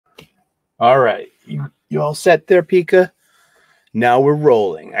All right. You all set there, Pika? Now we're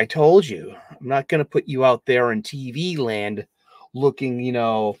rolling. I told you. I'm not going to put you out there in TV land looking,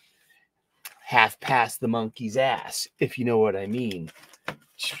 half past the monkey's ass, if you know what I mean.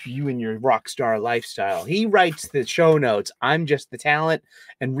 You and your rock star lifestyle. He writes the show notes. I'm just the talent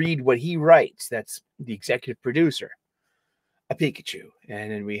and read what he writes. That's the executive producer, a Pikachu.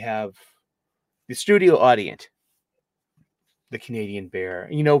 And then we have the studio audience, the Canadian Bear,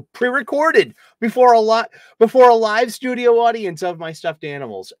 pre-recorded before a live studio audience of my stuffed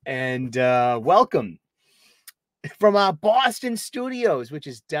animals. And welcome from our Boston studios, which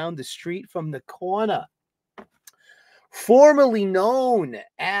is down the street from the corner, formerly known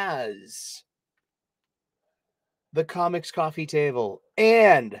as the Comics Coffee Table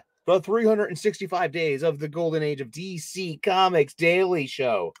and the 365 Days of the Golden Age of DC Comics Daily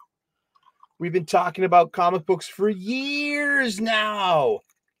Show. We've been talking about comic books for years now.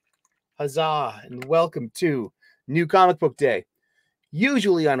 Huzzah, and welcome to New Comic Book Day.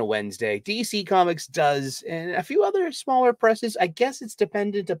 Usually on a Wednesday, DC Comics does, and a few other smaller presses. I guess it's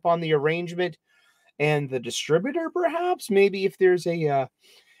dependent upon the arrangement and the distributor, perhaps. Maybe if there's an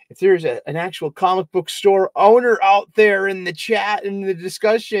actual comic book store owner out there in the chat, in the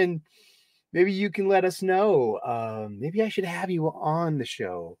discussion, maybe you can let us know. Maybe I should have you on the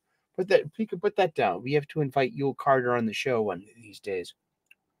show. You could put that down. We have to invite Yul Carter on the show one of these days.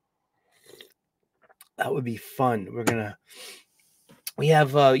 That would be fun. We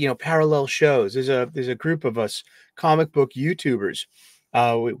have parallel shows. There's a group of us comic book YouTubers.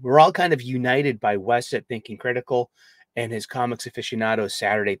 We're all kind of united by Wes at Thinking Critical and his Comics Aficionados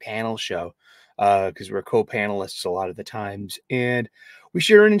Saturday panel show, because we're co-panelists a lot of the times, and we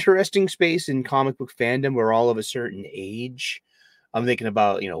share an interesting space in comic book fandom. We're all of a certain age. I'm thinking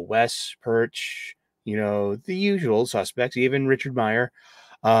about, Wes, Perch, the usual suspects, even Richard Meyer.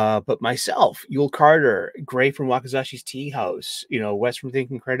 But myself, Yul Carter, Gray from Wakazashi's Tea House, Wes from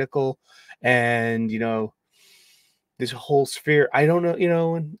Thinking Critical, and, this whole sphere. I don't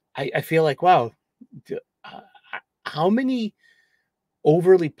know, and I feel like, wow, how many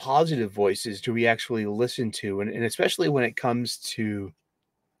overly positive voices do we actually listen to? And especially when it comes to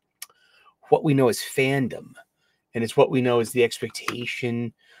what we know as fandom. And it's what we know is the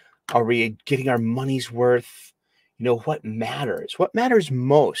expectation. Are we getting our money's worth? What matters? What matters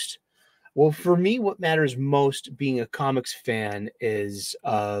most? Well, for me, what matters most being a comics fan is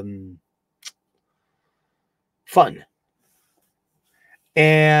fun.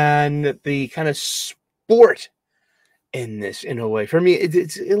 And the kind of sport in this, in a way. For me,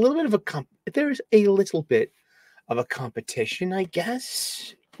 it's a little bit of there's a little bit of a competition, I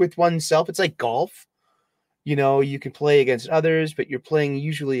guess, with oneself. It's like golf. You can play against others, but you're playing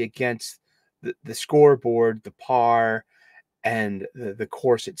usually against the scoreboard, the par, and the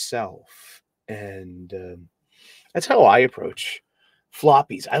course itself. And that's how I approach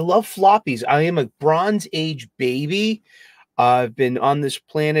floppies. I love floppies. I am a Bronze Age baby. I've been on this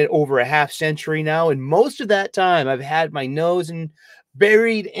planet over a half century now, and most of that time I've had my nose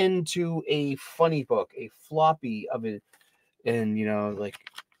buried into a funny book, a floppy of it, and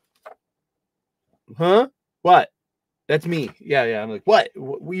huh? What? That's me. Yeah. I'm like, what?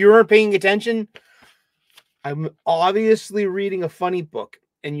 You weren't paying attention? I'm obviously reading a funny book,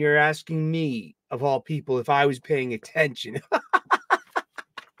 and you're asking me, of all people, if I was paying attention.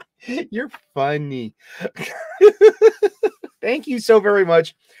 You're funny. Thank you so very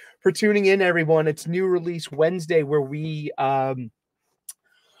much for tuning in, everyone. It's New Release Wednesday, where we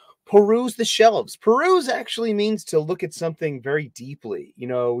peruse the shelves. Peruse actually means to look at something very deeply.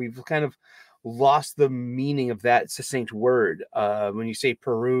 We've kind of lost the meaning of that succinct word. When you say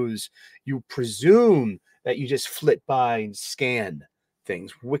peruse, you presume that you just flit by and scan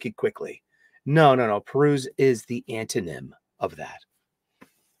things wicked quickly. No. Peruse is the antonym of that.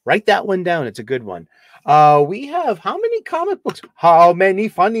 Write that one down. It's a good one. We have how many comic books? How many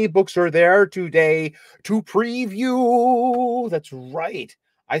funny books are there today to preview? That's right.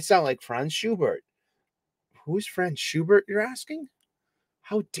 I sound like Franz Schubert. Who's Franz Schubert, you're asking?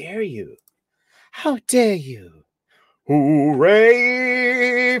 How dare you? How dare you?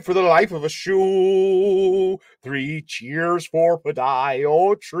 Hooray for the life of a shoe. 3 cheers for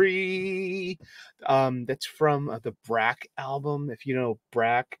podiatry. That's from the Brack album. If you know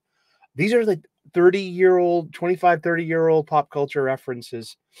Brack, these are like 30-year-old pop culture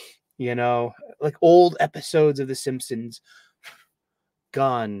references, like old episodes of The Simpsons.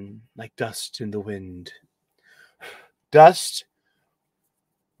 Gone like dust in the wind. Dust,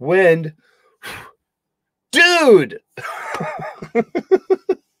 wind, dude.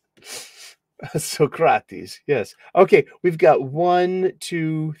 Socrates, yes. Okay, we've got 1,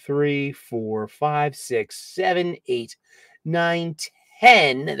 2, 3, 4, 5, 6, 7, 8, 9,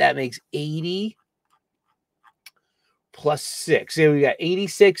 10. That makes 80 plus 6. So we got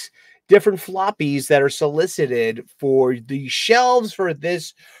 86 different floppies that are solicited for the shelves for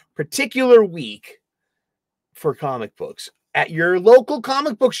this particular week for comic books at your local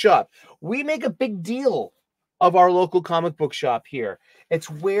comic book shop. We make a big deal of our local comic book shop here. It's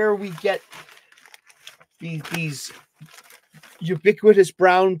where we get these ubiquitous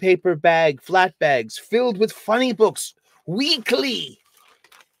brown paper flat bags filled with funny books weekly.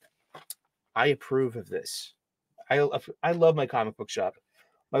 I approve of this. I love my comic book shop.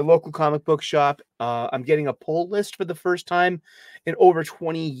 My local comic book shop. I'm getting a pull list for the first time in over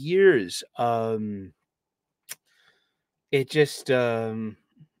 20 years. It just, I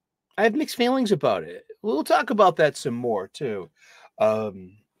have mixed feelings about it. We'll talk about that some more too.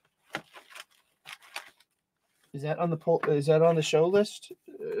 Is that on the poll? Is that on the show list?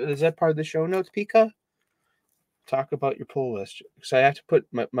 Is that part of the show notes, Pika? Talk about your pull list. So I have to put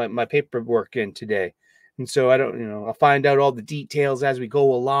my paperwork in today. And so I don't, I'll find out all the details as we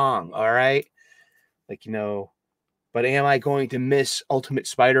go along. All right. Like, but am I going to miss Ultimate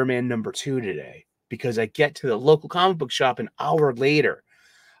Spider-Man #2 today? Because I get to the local comic book shop an hour later.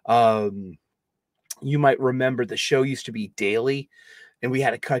 You might remember the show used to be daily and we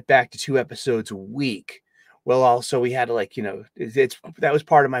had to cut back to 2 episodes a week. Well, also we had to that was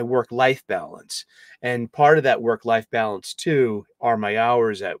part of my work-life balance. And part of that work-life balance too are my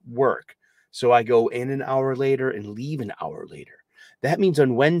hours at work. So I go in an hour later and leave an hour later. That means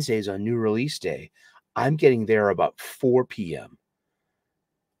on Wednesdays on new release day, I'm getting there about 4 p.m.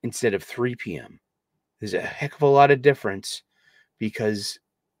 instead of 3 p.m. There's a heck of a lot of difference because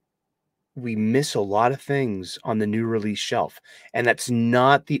we miss a lot of things on the new release shelf. And that's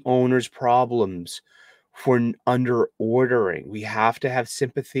not the owner's problems for under ordering. We have to have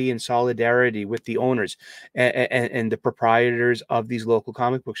sympathy and solidarity with the owners and the proprietors of these local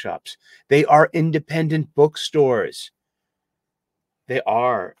comic book shops. They are independent bookstores. They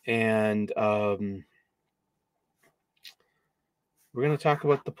are. And we're going to talk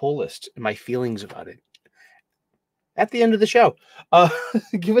about the pull list and my feelings about it at the end of the show.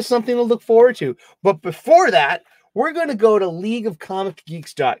 Give us something to look forward to. But before that, we're going to go to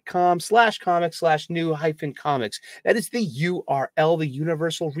leagueofcomicgeeks.com/comic/new-comics. That is the URL, the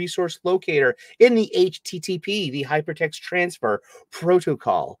Universal Resource Locator in the HTTP, the Hypertext Transfer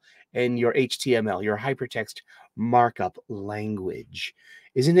Protocol, and your HTML, your Hypertext Markup Language.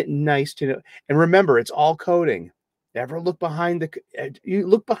 Isn't it nice to know? And remember, it's all coding. Never look behind you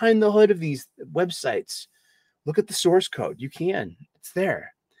look behind the hood of these websites. Look at the source code. You can. It's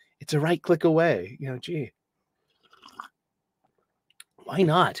there. It's a right click away. Gee. Why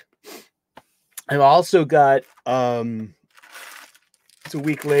not? I've also got it's a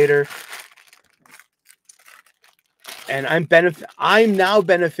week later and I'm now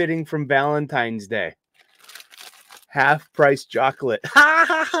benefiting from Valentine's Day. Half price chocolate.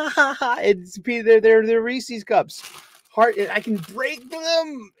 They're Reese's cups. I can break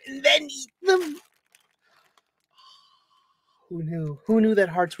them and then eat them. Who knew? Who knew that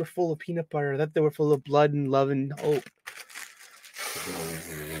hearts were full of peanut butter? That they were full of blood and love and hope.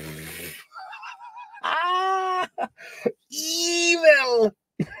 Evil.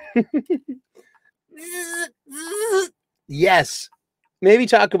 Yes. Maybe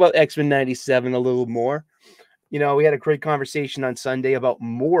talk about X-Men 97 a little more. We had a great conversation on Sunday about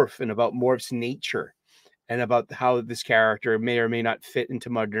Morph and about Morph's nature and about how this character may or may not fit into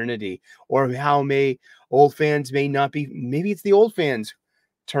modernity, or how old fans may not be. Maybe it's the old fans'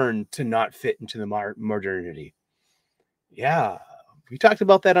 turn to not fit into the modernity. Yeah. We talked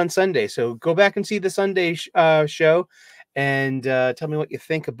about that on Sunday, so go back and see the Sunday show and tell me what you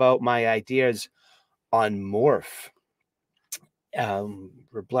think about my ideas on Morph.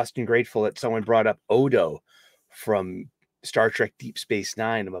 We're blessed and grateful that someone brought up Odo from Star Trek Deep Space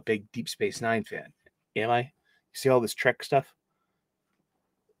Nine. I'm a big Deep Space Nine fan. Am I? You see all this Trek stuff?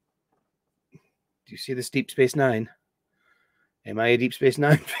 Do you see this Deep Space Nine? Am I a Deep Space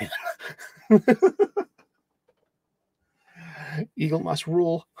Nine fan? Eagle must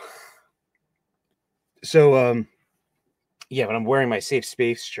rule. So, yeah, but I'm wearing my Safe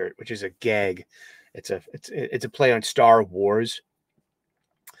Space shirt, which is a gag. It's a play on Star Wars.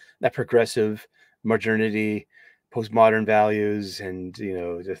 That progressive modernity, postmodern values, and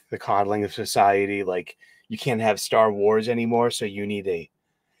the coddling of society. Like, you can't have Star Wars anymore, so you need a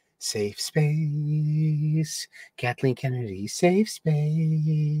safe space. Kathleen Kennedy, safe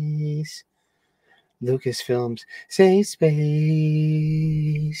space. Lucasfilms, safe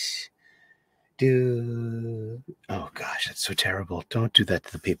space. do. Oh gosh, that's so terrible. Don't do that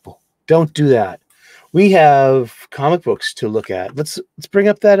to the people. Don't do that. We have comic books to look at. Let's bring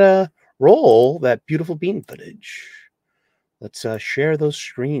up that roll, that beautiful bean footage. Let's share those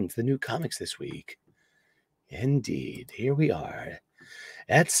screens, the new comics this week. Indeed, here we are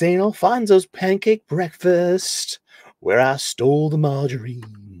at St. Alfonso's Pancake Breakfast, where I stole the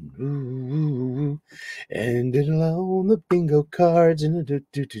margarine. Ooh, and it on the bingo cards and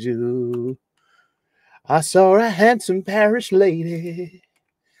do. I saw a handsome parish lady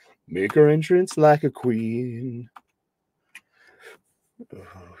make her entrance like a queen.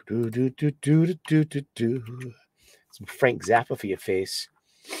 Some Frank Zappa for your face.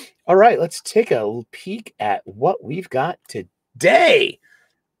 All right, let's take a peek at what we've got today.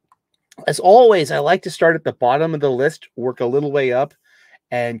 As always, I like to start at the bottom of the list, work a little way up,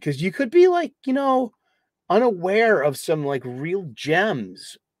 and because you could be like, unaware of some like real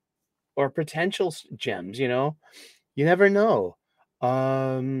gems or potential gems, you never know.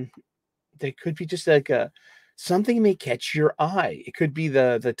 They could be just like something may catch your eye. It could be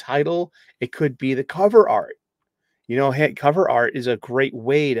the title. It could be the cover art. Cover art is a great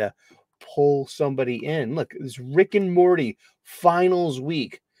way to pull somebody in. Look, this Rick and Morty finals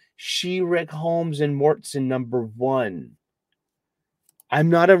week. Rick Holmes and Mortson #1. I'm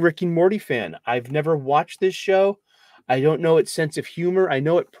not a Rick and Morty fan. I've never watched this show. I don't know its sense of humor. I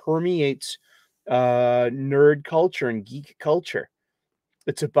know it permeates nerd culture and geek culture.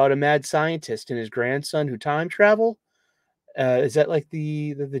 It's about a mad scientist and his grandson who time travel. Is that like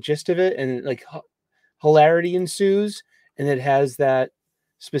the gist of it? And like hilarity ensues, and it has that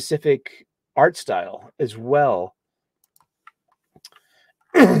specific art style as well.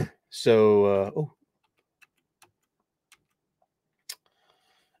 So,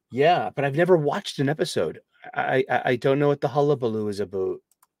 yeah, but I've never watched an episode. I don't know what the hullabaloo is about.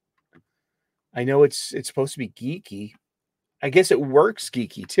 I know it's supposed to be geeky. I guess it works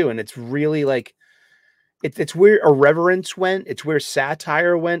geeky too, and it's really like it's where irreverence went. It's where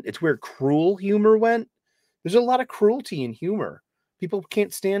satire went. It's where cruel humor went. There's a lot of cruelty in humor. People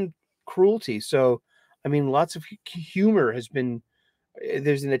can't stand cruelty. So, I mean, lots of humor has been,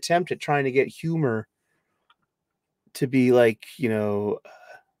 there's an attempt at trying to get humor to be like,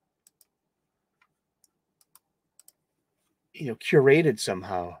 curated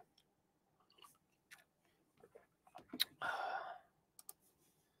somehow.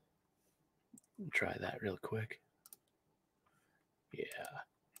 Try that real quick. Yeah,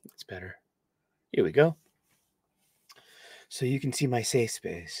 that's better. Here we go. So you can see my safe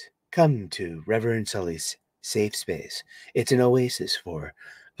space. Come to Reverend Sully's safe space. It's an oasis for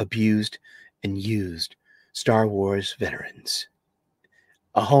abused and used Star Wars veterans.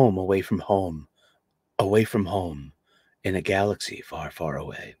 A home away from home in a galaxy far, far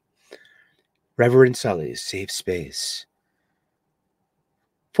away. Reverend Sully's safe space.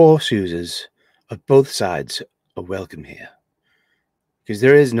 Force users of both sides are welcome here. Because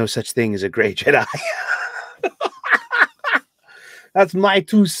there is no such thing as a gray Jedi. That's my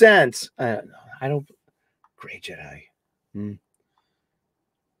 2 cents. I don't. Gray Jedi.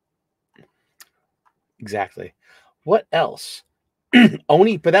 Exactly. What else?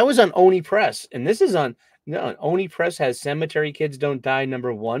 Oni, but that was on Oni Press, and this is on. No, Oni Press has Cemetery Kids Don't Die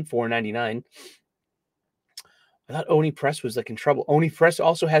 #1, $4.99. I thought Oni Press was like in trouble. Oni Press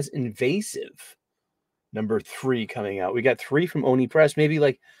also has Invasive #3 coming out. We got 3 from Oni Press. Maybe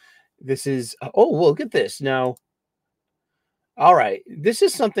like this is. Oh, well, look at this now. All right, this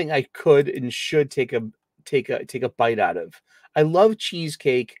is something I could and should take a bite out of. I love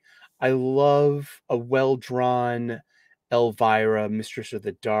cheesecake. I love a well-drawn Elvira, Mistress of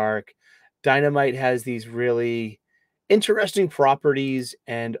the Dark. Dynamite has these really interesting properties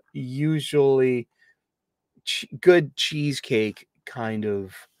and usually good cheesecake kind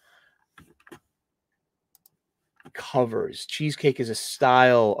of covers. Cheesecake is a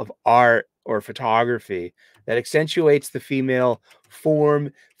style of art or photography that accentuates the female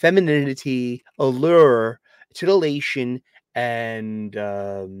form, femininity, allure, titillation, and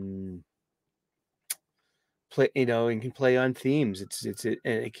play, and can play on themes.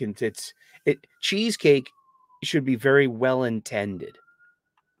 Cheesecake should be very well intended.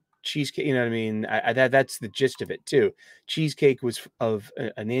 Cheesecake, you know what I mean? That's the gist of it too. Cheesecake was of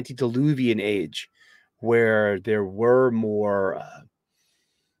an antediluvian age where there were more,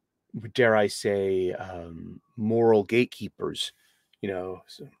 dare I say, moral gatekeepers.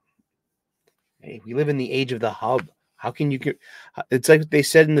 So, hey, we live in the age of the hub. How can you get? It's like they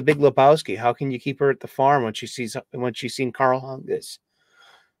said in The Big Lebowski. How can you keep her at the farm when she's seen Carl Hungus?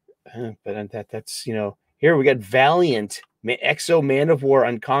 But that's here we got Valiant Exo Man of War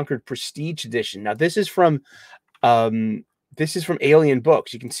Unconquered Prestige Edition. Now this is from Alien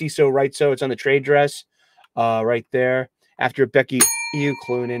Books. You can see So Right So. It's on the trade dress right there. After Becky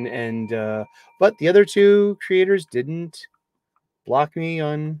Clunan and but the other two creators didn't block me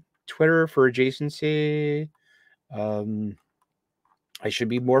on Twitter for adjacency. I should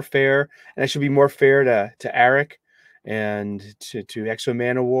be more fair, and I should be more fair to Eric and to Exo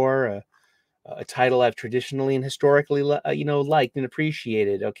Man of War, a title I've traditionally and historically liked and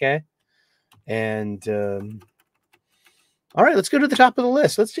appreciated. Okay, and all right, let's go to the top of the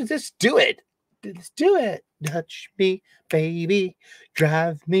list. Let's just do it. Let's do it. Touch me, baby,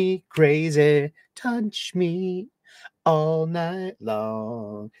 drive me crazy. Touch me all night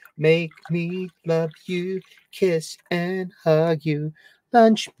long. Make me love you, kiss and hug you.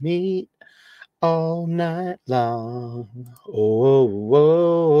 Lunch meat all night long. Oh,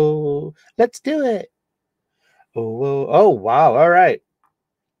 oh, let's do it. Oh, wow. All right.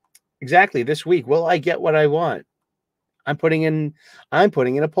 Exactly. This week, will I get what I want? I'm putting in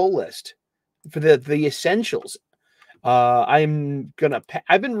a poll list for the essentials. I've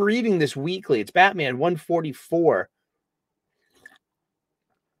been reading this weekly. It's Batman 144.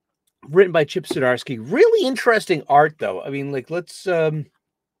 Written by Chip Zdarsky. Really interesting art, though. I mean, like, let's and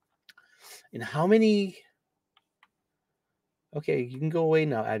how many? Okay, you can go away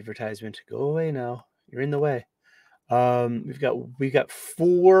now. Advertisement, go away now. You're in the way. We've got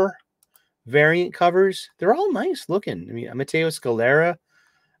 4 variant covers. They're all nice looking. I mean, Matteo Scalera.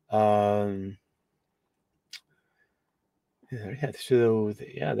 There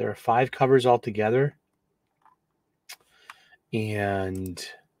are 5 covers altogether, and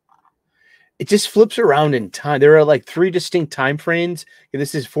it just flips around in time. There are like 3 distinct time frames.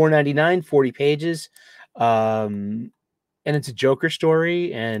 This is $4.99, 40 pages. And it's a Joker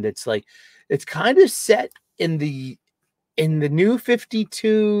story, and it's kind of set in the new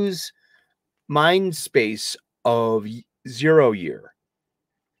 52's mind space of 0 year,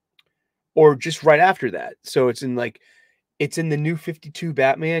 or just right after that. So it's in the new 52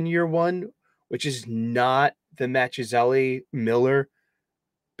 Batman year 1, which is not the Machiavelli Miller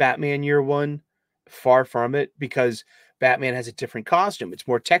Batman year 1. Far from it, because Batman has a different costume. It's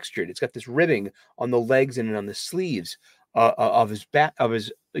more textured. It's got this ribbing on the legs and on the sleeves of his bat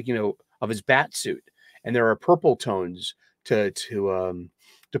suit, and there are purple tones to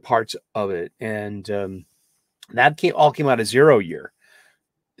parts of it, and that all came out of 0 year.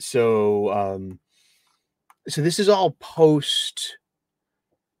 So so this is all post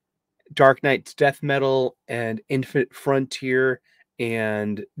Dark Knight's Death Metal and Infinite Frontier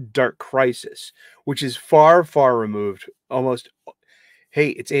and Dark Crisis, which is far removed. Almost, hey,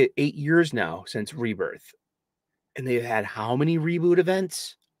 it's 8 years now since Rebirth, and they've had how many reboot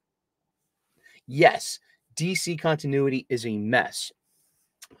events? Yes, DC continuity is a mess.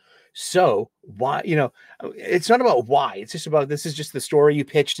 So why, it's not about why. It's just about, this is just the story you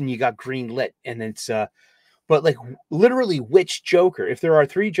pitched and you got green lit, and it's but like literally which Joker? If there are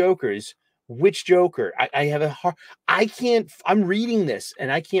 3 Jokers, which Joker? I have a hard, I'm reading this and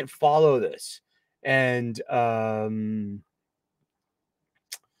I can't follow this. And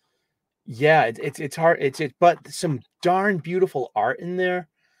yeah, it's hard. But some darn beautiful art in there.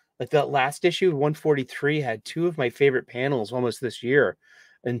 Like that last issue, 143, had 2 of my favorite panels almost this year.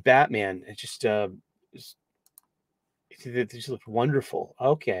 And Batman, it just looked wonderful.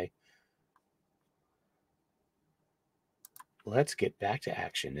 Okay. Let's get back to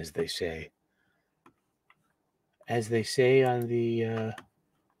action, as they say. As they say on the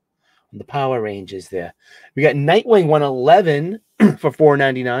Power Rangers there. We got Nightwing 111 for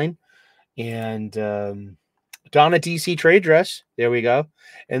 $4.99. And Donna DC trade dress. There we go.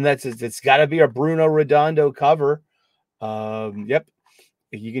 And it's got to be a Bruno Redondo cover. Yep.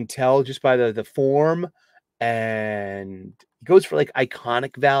 You can tell just by the form, and it goes for like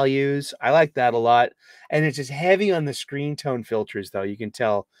iconic values. I like that a lot. And it's just heavy on the screen tone filters, though. You can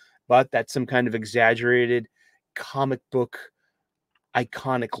tell, but that's some kind of exaggerated comic book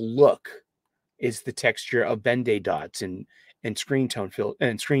iconic look is the texture of Ben-Day dots and screen tone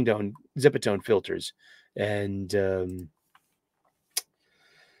Zipatone filters. And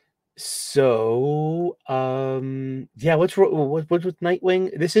so yeah, what's with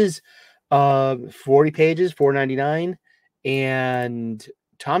Nightwing? This is 40 pages, $4.99, and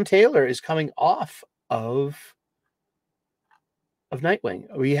Tom Taylor is coming off of Nightwing.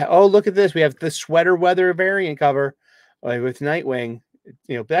 Oh, look at this. We have the sweater weather variant cover with Nightwing.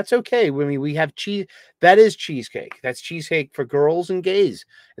 That's okay. I mean, we have cheese. That is cheesecake. That's cheesecake for girls and gays,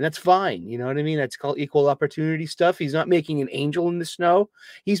 and that's fine. You know what I mean? That's called equal opportunity stuff. He's not making an angel in the snow.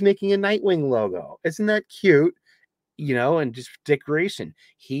 He's making a Nightwing logo. Isn't that cute? you know, and just Dick Grayson.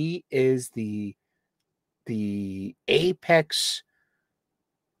 He is the apex.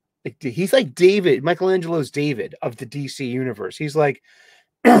 Like, he's like David, Michelangelo's David of the DC universe. He's like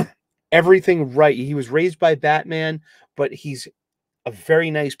everything right. He was raised by Batman, but he's a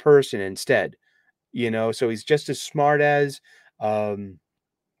very nice person instead, you know. So he's just as smart as, and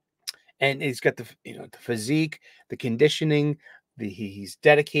he's got the, you know, the physique, the conditioning, he's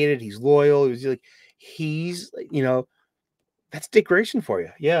dedicated, he's loyal. He's like, you know, that's Dick Grayson for you.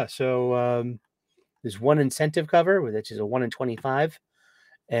 Yeah. So there's one incentive cover, which is a 1 in 25.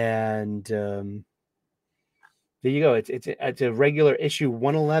 And there you go. It's a regular issue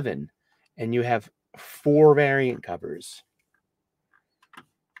 111, and you have 4 variant covers.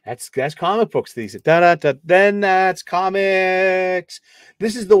 That's comic books these days. Then that's comics.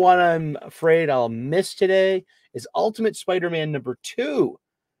 This is the one I'm afraid I'll miss today. Is Ultimate Spider-Man #2.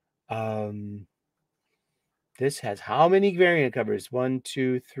 This has how many variant covers? 1,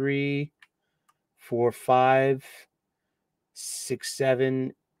 2, 3, 4, 5, 6,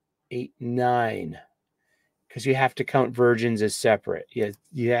 7, 8, 9. Because you have to count virgins as separate. You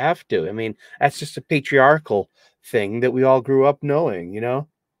have to. I mean, that's just a patriarchal thing that we all grew up knowing, you know?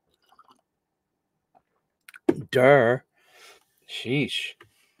 Durr. Sheesh.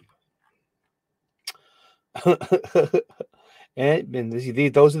 and these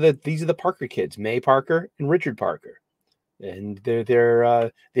are the Parker kids, May Parker and Richard Parker. And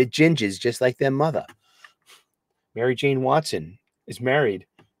they're ginges just like their mother. Mary Jane Watson is married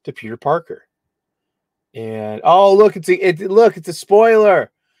to Peter Parker. And oh, look, it's a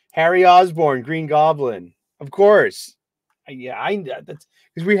spoiler. Harry Osborn, Green Goblin. Of course. Yeah, that's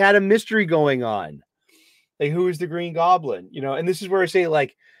because we had a mystery going on. Like, who is the Green Goblin? You know, and this is where I say,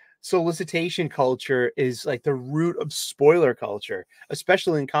 like, solicitation culture is like the root of spoiler culture,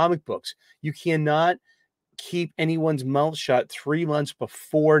 especially in comic books. You cannot keep anyone's mouth shut 3 months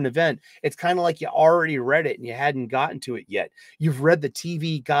before an event. It's kind of like you already read it and you hadn't gotten to it yet. You've read the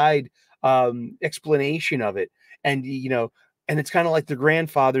TV guide explanation of it, and you know, and it's kind of like the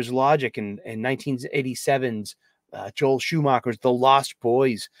grandfather's logic in 1987's Joel Schumacher's The Lost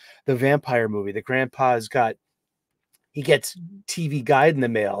Boys, the vampire movie. The grandpa's he gets TV guide in the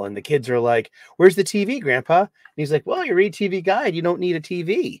mail, and the kids are like, "Where's the TV, Grandpa?" And he's like, "Well, you read TV guide. You don't need a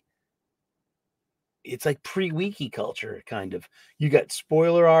TV." It's like pre-wiki culture, kind of. You got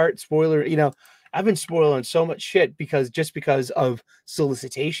spoiler art, you know, I've been spoiling so much shit because of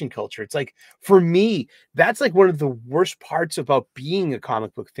solicitation culture. It's like, for me, that's like one of the worst parts about being a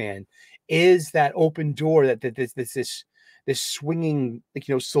comic book fan, is that open door, that this swinging, like,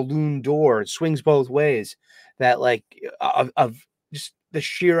 you know, saloon door. It swings both ways. That, like, of just the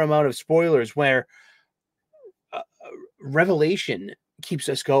sheer amount of spoilers, where Revelation keeps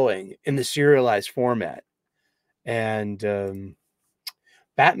us going in the serialized format. And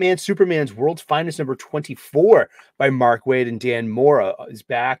Batman Superman's World's Finest #24 by Mark Waid and Dan Mora is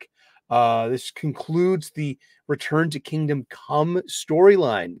back. This concludes the Return to Kingdom Come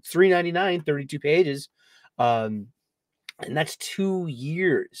storyline. It's $3.99, 32 pages. And that's 2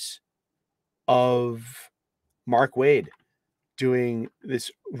 years of Mark Waid doing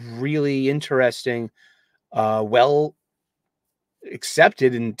this really interesting, well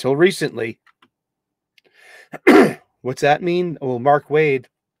accepted until recently. What's that mean? Well, Mark Waid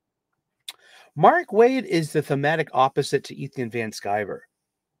is the thematic opposite to Ethan Van Sciver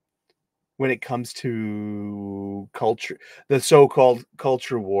when it comes to culture, the so-called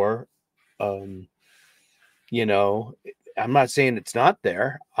culture war. You know, I'm not saying it's not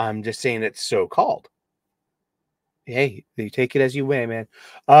there. I'm just saying it's so-called. Hey, you take it as you may, man.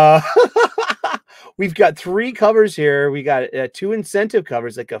 We've got 3 covers here. We got 2 incentive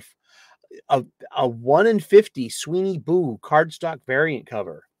covers, like a 1 in 50 Sweeney Boo cardstock variant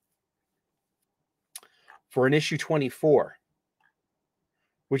cover for an issue 24,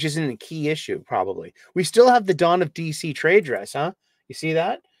 which isn't a key issue, probably. We still have the Dawn of DC trade dress, huh? You see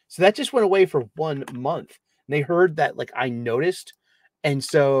that? So that just went away for 1 month. And they heard that, like, I noticed. And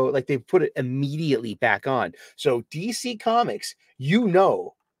so, like, they put it immediately back on. So DC Comics, you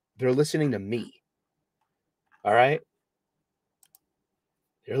know, they're listening to me. All right?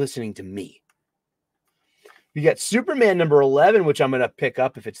 They're listening to me. We got Superman #11, which I'm going to pick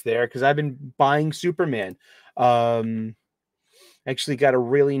up if it's there, because I've been buying Superman. Actually got a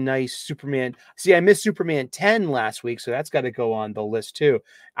really nice Superman. See, I missed Superman 10 last week, so that's got to go on the list too.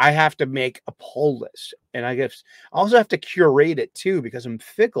 I have to make a pull list, and I guess I also have to curate it too, because I'm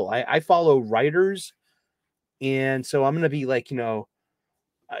fickle. I follow writers, and so I'm going to be like, you know,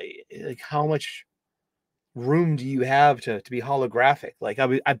 like, how much room do you have to be holographic? Like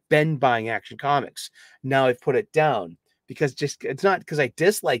I've been buying Action Comics. Now I've put it down because it's not because I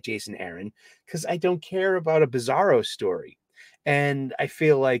dislike Jason Aaron, because I don't care about a Bizarro story. And I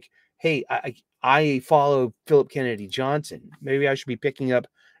feel like, hey, I follow Philip Kennedy Johnson. Maybe I should be picking up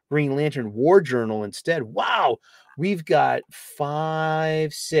Green Lantern War Journal instead. Wow, we've got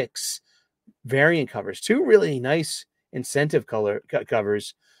 5, 6 variant covers, 2 really nice incentive color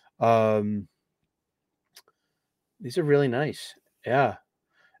covers. These are really nice. Yeah.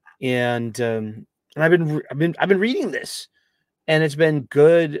 And I've been reading this, and it's been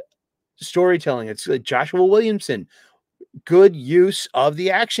good storytelling. It's like Joshua Williamson, good use of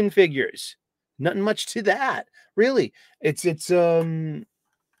the action figures. Nothing much to that, really.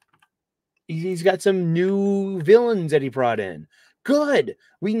 He's got some new villains that he brought in. Good.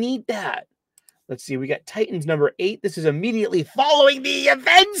 We need that. Let's see. We got Titans number 8. This is immediately following the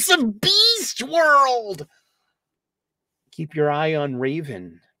events of Beast World. Keep your eye on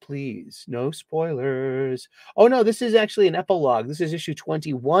Raven, please. No spoilers. Oh, no, this is actually an epilogue. This is issue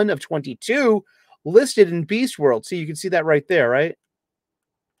 21 of 22, listed in Beast World. See, you can see that right there, right?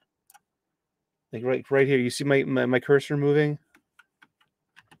 Like right here. You see my cursor moving?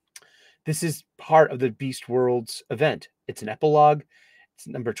 This is part of the Beast World's event. It's an epilogue. It's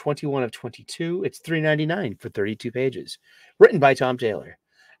number 21 of 22. It's $3.99 for 32 pages. Written by Tom Taylor.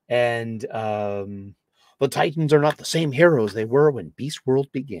 And the Titans are not the same heroes they were when Beast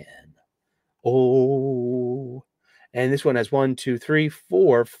World began. Oh. And this one has 1, 2, 3,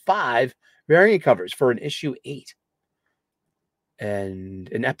 4, 5 variant covers for an issue 8.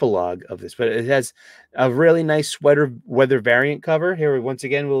 And an epilogue of this. But it has a really nice sweater weather variant cover. Here, once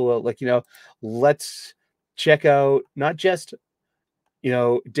again, we'll let's check out not just,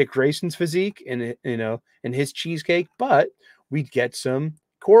 Dick Grayson's physique and, and his cheesecake, but we get some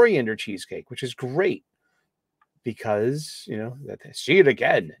coriander cheesecake, which is great. Because, see it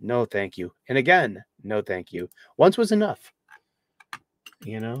again. No, thank you. And again, no, thank you. Once was enough.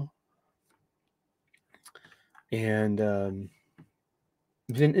 And it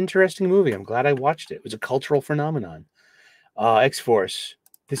was an interesting movie. I'm glad I watched it. It was a cultural phenomenon. X-Force.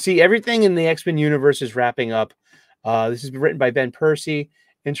 To see everything in the X-Men universe is wrapping up. This is written by Ben Percy.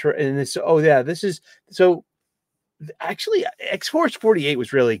 And this, so actually X-Force 48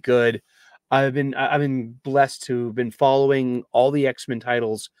 was really good. I've been blessed to have been following all the X-Men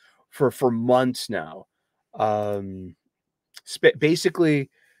titles for months now. Basically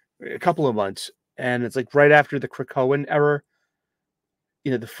a couple of months, and it's like right after the Krakoan era,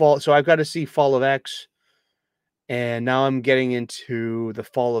 the fall. So I've got to see Fall of X, and now I'm getting into the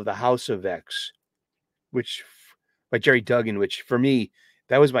Fall of the House of X, which by Jerry Duggan, which for me,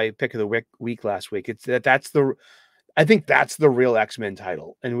 that was my pick of the week last week. I think that's the real X-Men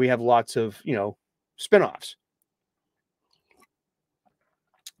title. And we have lots of, spinoffs.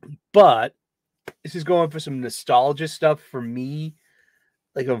 But this is going for some nostalgia stuff for me,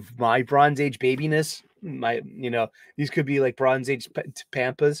 like of my Bronze Age babiness. These could be like Bronze Age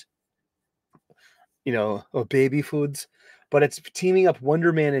pampas, or baby foods. But it's teaming up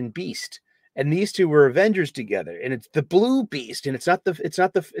Wonder Man and Beast. And these two were Avengers together, and it's the Blue Beast, and it's not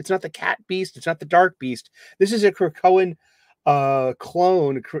the Cat Beast, it's not the Dark Beast. This is a Krakoan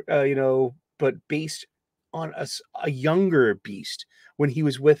clone, but based on a younger Beast when he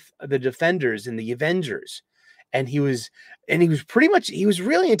was with the Defenders and the Avengers, and he was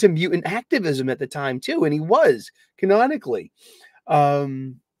really into mutant activism at the time too, and he was canonically.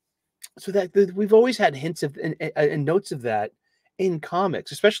 So that we've always had hints of and notes of that in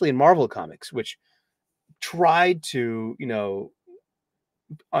comics, especially in Marvel Comics, which tried to,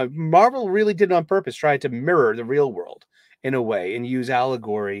 Marvel really did it on purpose, tried to mirror the real world in a way and use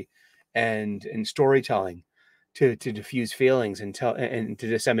allegory and storytelling to diffuse feelings and to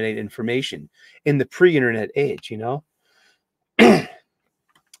disseminate information in the pre-internet age,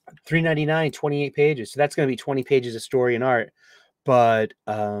 $3.99, 28 pages. So that's going to be 20 pages of story and art. But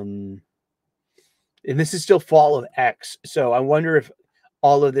and this is still Fall of X. So I wonder if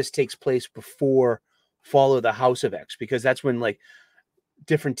all of this takes place before Fall of the House of X, because that's when like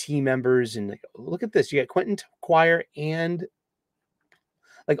different team members and like, look at this. You got Quentin Quire and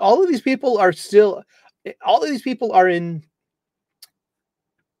like all of these people are in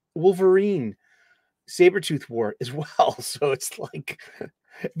Wolverine Sabretooth War as well. So it's like,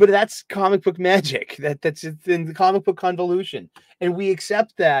 but that's comic book magic. That's in the comic book convolution. And we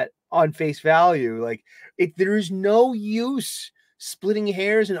accept that on face value. Like there is no use splitting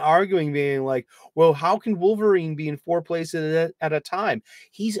hairs and arguing, being like, well, how can Wolverine be in 4 places at a time?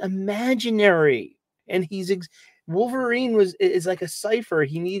 He's imaginary. And Wolverine is like a cipher.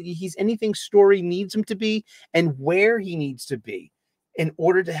 He's anything story needs him to be and where he needs to be in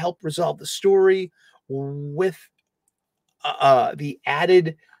order to help resolve the story with the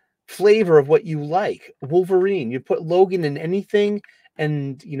added flavor of what you like. Wolverine, you put Logan in anything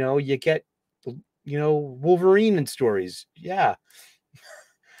and you get Wolverine in stories. Yeah.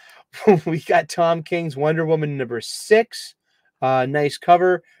 We got Tom King's Wonder Woman #6. Nice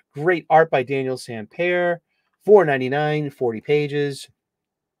cover. Great art by Daniel Sampere. $4.99, 40 pages.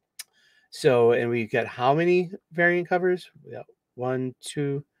 So, and we got how many variant covers? We got 1,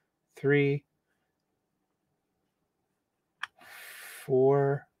 2, 3,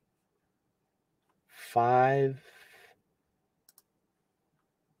 4, 5,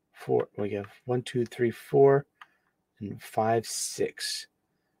 4. We got 1, 2, 3, 4, and 5, 6.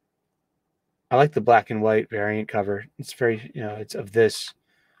 I like the black and white variant cover. It's very, it's of this,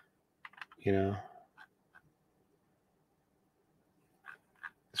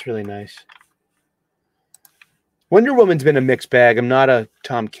 It's really nice. Wonder Woman's been a mixed bag. I'm not a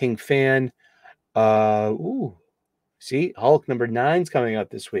Tom King fan. See, Hulk #9's coming out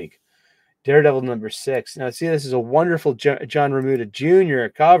this week. Daredevil #6. Now, see, this is a wonderful John Romita Jr.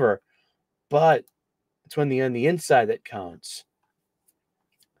 cover, but it's on the inside that counts.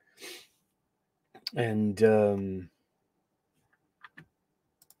 And I've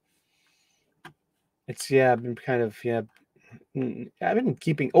been kind of I've been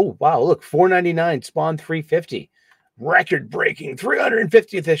keeping. Oh wow, look, $4.99, Spawn 350, record-breaking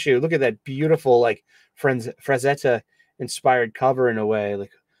 350th issue. Look at that beautiful Frazetta inspired cover in a way.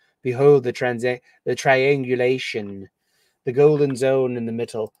 Like, behold the triangulation, the golden zone in the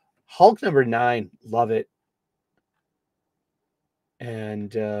middle. Hulk #9, love it.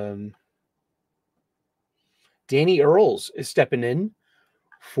 And Danny Earls is stepping in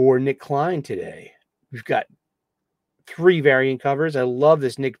for Nick Klein today. We've got 3 variant covers. I love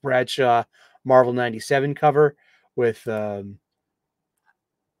this Nick Bradshaw Marvel 97 cover with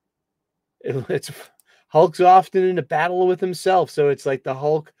it's Hulk's often in a battle with himself, so it's like the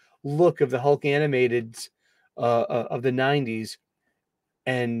Hulk look of the Hulk animated of the 90s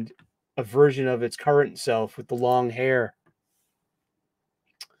and a version of its current self with the long hair.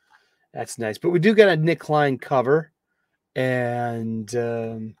 That's nice. But we do get a Nick Klein cover, and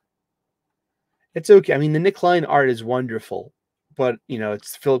it's okay. I mean, the Nick Klein art is wonderful, but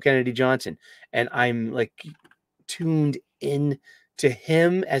it's Philip Kennedy Johnson, and I'm like tuned in to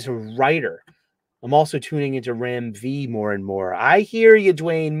him as a writer. I'm also tuning into Ram V more and more. I hear you,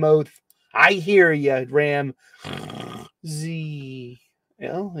 Dwayne Moth. I hear you, Ram Z.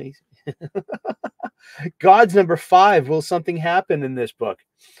 God's #5. Will something happen in this book?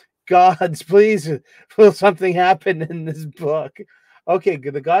 Gods, please, will something happen in this book? Okay,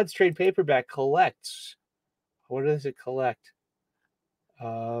 the Gods trade paperback collects. What does it collect?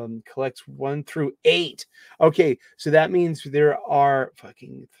 Collects 1 through 8. Okay, so that means there are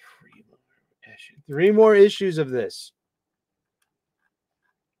fucking 3 more issues. 3 more issues of this.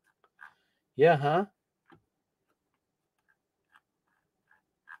 Yeah, huh?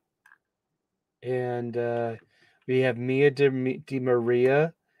 And we have Mia de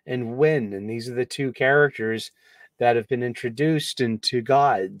Maria and Wynn, and these are the 2 characters that have been introduced into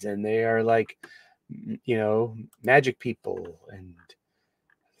Gods, and they are like, magic people, and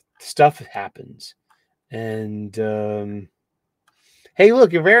stuff happens. And hey,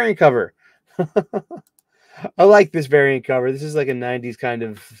 look, a variant cover. I like this variant cover. This is like a 90s kind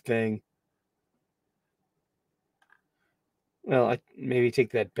of thing. Well, I maybe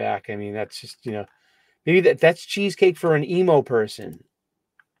take that back. I mean, that's just, maybe that's cheesecake for an emo person.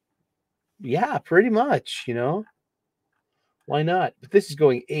 Yeah, pretty much, Why not? But this is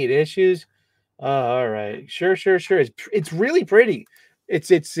going 8 issues. All right. Sure. It's really pretty. It's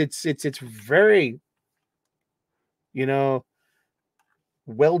very,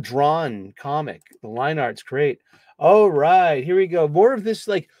 well drawn comic. The line art's great. All right, here we go. More of this,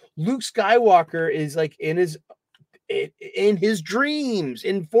 like Luke Skywalker is like in his dreams,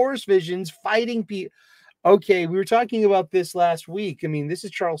 in Force visions, fighting people. Okay, we were talking about this last week. I mean, this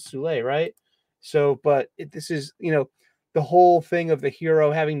is Charles Soule, right? So, but this is, the whole thing of the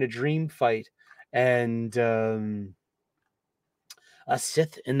hero having to dream fight, and a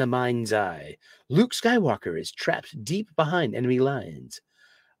Sith in the mind's eye. Luke Skywalker is trapped deep behind enemy lines,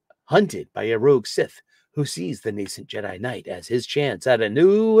 hunted by a rogue Sith who sees the nascent Jedi Knight as his chance at a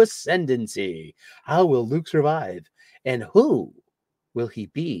new ascendancy. How will Luke survive? And who will he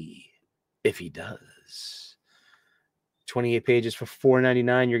be if he does? 28 pages for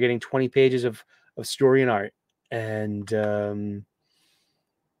 $4.99. You're getting 20 pages of story and art. And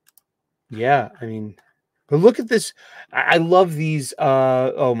yeah, I mean, But look at this. I love these.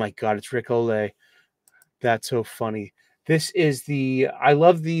 Oh my God, it's Rick Olay. That's so funny. This is the. I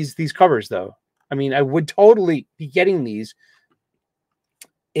love these covers though. I mean, I would totally be getting these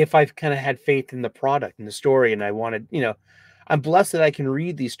if I've kind of had faith in the product and the story, and I wanted, I'm blessed that I can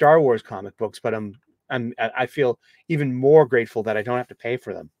read these Star Wars comic books, but I feel even more grateful that I don't have to pay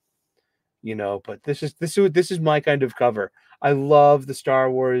for them. But this is my kind of cover. I love the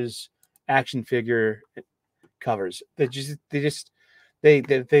Star Wars action figure covers. They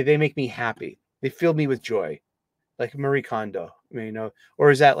make me happy. They fill me with joy, like Marie Kondo. I mean,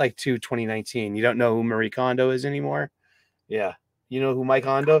 or is that like 2019? You don't know who Marie Kondo is anymore? Yeah, you know who Mike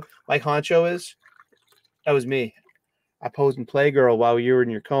Honcho is? That was me. I posed in Playgirl while you were in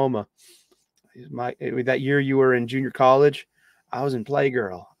your coma. That year you were in junior college, I was in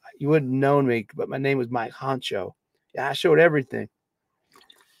Playgirl. You wouldn't have known me, but my name was Mike Honcho. Yeah, I showed everything.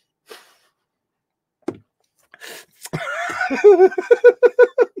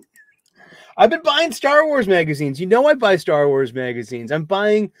 I've been buying Star Wars magazines. I buy Star Wars magazines.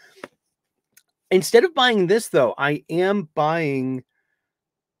 Instead of buying this, though, I am buying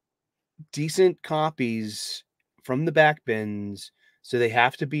decent copies from the back bins. So they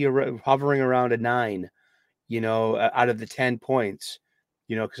have to be hovering around a 9, out of the 10 points,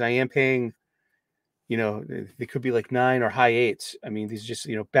 because I am paying, they could be like 9 or high 8s. I mean, these are just,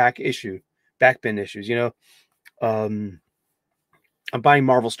 back bin issues, I'm buying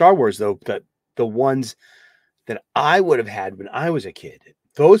Marvel Star Wars, though, the ones that I would have had when I was a kid.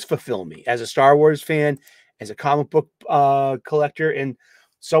 Those fulfill me as a Star Wars fan, as a comic book collector, and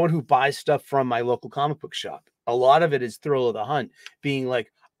someone who buys stuff from my local comic book shop. A lot of it is thrill of the hunt, being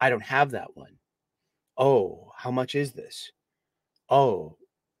like, I don't have that one. Oh, how much is this? Oh,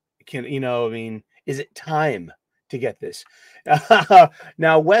 is it time to get this?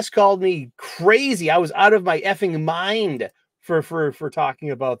 Now, Wes called me crazy. I was out of my effing mind for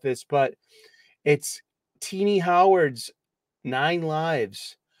talking about this, but it's Teeny Howard's 9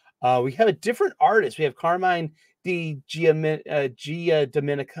 Lives. We have a different artist. We have Carmine Domenico,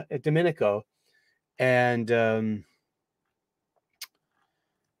 and we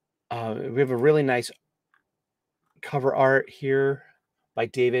have a really nice cover art here by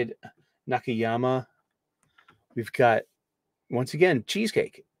David Nakayama. We've got, once again,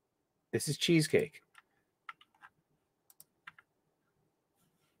 cheesecake. This is cheesecake.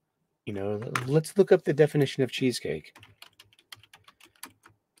 Let's look up the definition of cheesecake.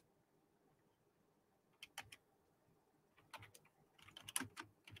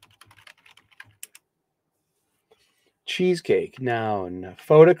 Cheesecake, noun,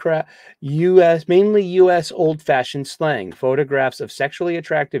 photograph, mainly U.S. old-fashioned slang, photographs of sexually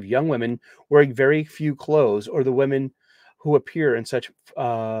attractive young women wearing very few clothes, or the women who appear in such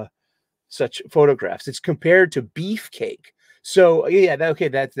photographs. It's compared to beefcake. So yeah, that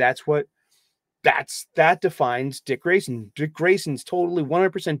defines Dick Grayson. Dick Grayson's totally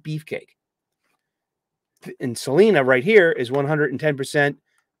 100% beefcake, and Selena right here is 110%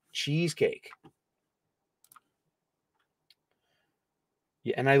 cheesecake.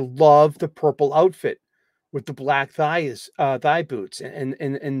 Yeah, and I love the purple outfit with the black thigh boots,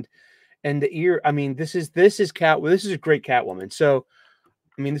 and the ear. I mean, this is a great Catwoman. So,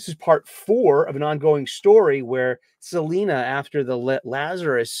 I mean, this is part 4 of an ongoing story where Selena, after the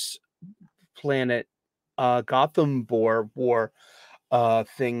Lazarus Planet Gotham War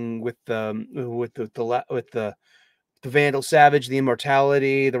thing with the Vandal Savage, the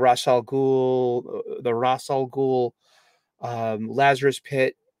Immortality, the Ra's al Ghul, Lazarus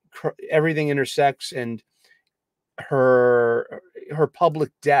Pit, everything intersects, and her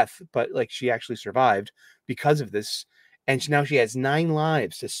public death, but like she actually survived because of this, and now she has 9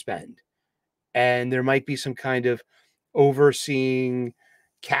 lives to spend, and there might be some kind of overseeing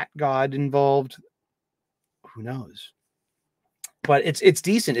cat god involved. Who knows? But it's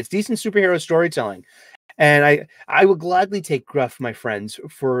decent. It's decent superhero storytelling, and I would gladly take gruff, my friends,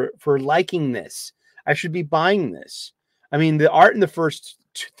 for liking this. I should be buying this. I mean, the art in the first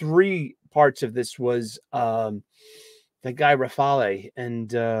 3 parts of this was the guy Rafale,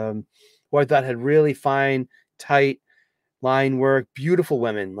 and who I thought had really fine, tight line work, beautiful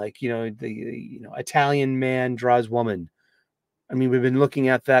women, like the Italian man draws woman. I mean, we've been looking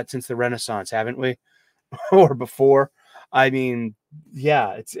at that since the Renaissance, haven't we? Or before. I mean,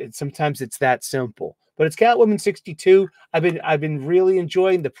 yeah, it's sometimes it's that simple. But it's Catwoman 62. I've been really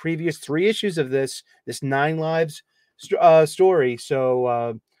enjoying the previous 3 issues of this 9 Lives story.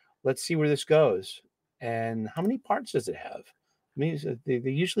 So let's see where this goes. And how many parts does it have? I mean, they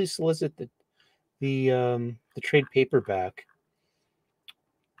usually solicit the trade paperback.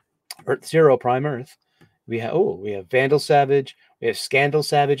 Earth Zero, Prime Earth. We have Vandal Savage, we have Scandal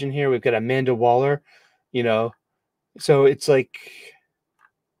Savage in here. We've got Amanda Waller, you know. So it's like,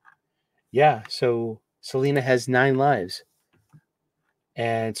 yeah. So Selena has 9 lives,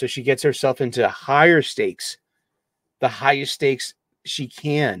 and so she gets herself into higher stakes, the highest stakes she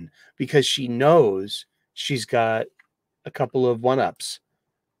can, because she knows she's got a couple of 1-ups.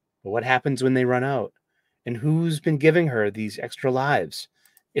 But what happens when they run out? And who's been giving her these extra lives?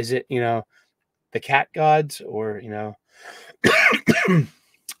 Is it, the cat gods, or,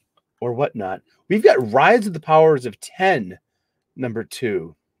 or whatnot? We've got Rise of the Powers of 10, number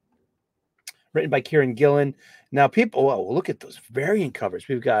 2, written by Kieran Gillen. Now, look at those variant covers.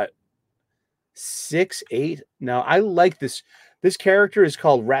 We've got 6, 8. Now, I like this. This character is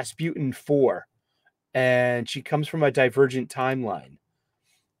called Rasputin 4, and she comes from a divergent timeline.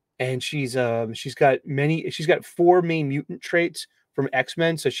 And she's got 4 main mutant traits from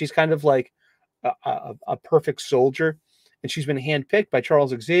X-Men. So she's kind of like a perfect soldier, and she's been handpicked by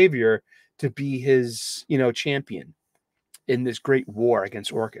Charles Xavier to be his, champion in this great war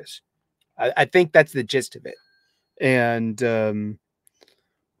against Orcus. I think that's the gist of it. And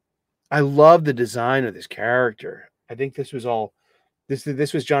I love the design of this character. I think this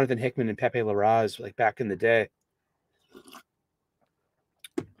was Jonathan Hickman and Pepe Larraz, like back in the day.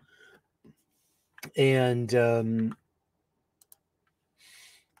 And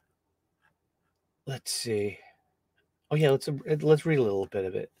let's see. Oh yeah, let's read a little bit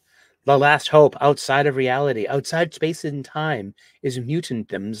of it. The last hope outside of reality, outside space and time, is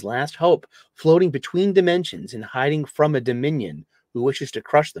mutanthem's last hope, floating between dimensions and hiding from a Dominion who wishes to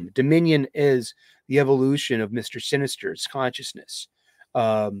crush them. Dominion is the evolution of Mr. Sinister's consciousness.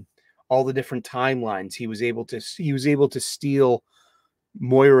 All the different timelines he was able to steal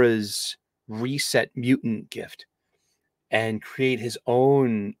Moira's reset mutant gift and create his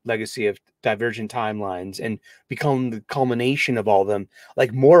own legacy of divergent timelines and become the culmination of all of them,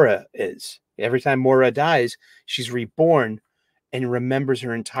 like Moira is. Every time Moira dies, she's reborn and remembers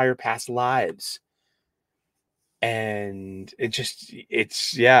her entire past lives. And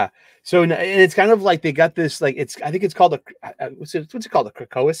it's yeah. So, and it's kind of like they got this, like, I think it's called what's it called? A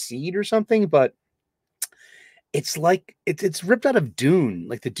Krakoa seed or something, but it's like it's ripped out of Dune,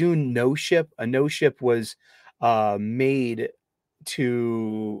 like the Dune no ship. A no ship was made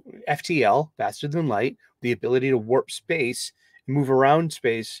to FTL, faster than light, the ability to warp space, move around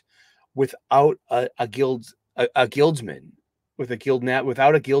space without a guildsman, without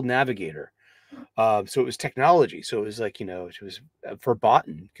a guild navigator. So it was technology. So it was like, it was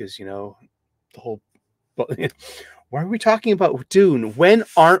forgotten because, the whole. Why are we talking about Dune? When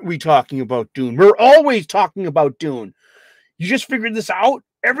aren't we talking about Dune? We're always talking about Dune. You just figured this out?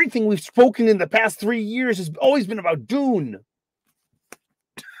 Everything we've spoken in the past 3 years has always been about Dune.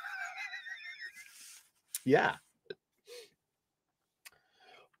 Yeah.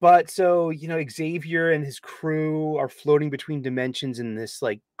 But so, Xavier and his crew are floating between dimensions in this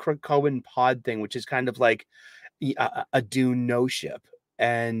like Krakoan pod thing, which is kind of like a Dune no ship.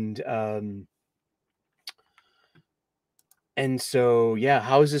 And so, yeah,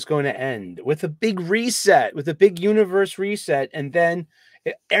 how is this going to end? With a big reset, with a big universe reset, and then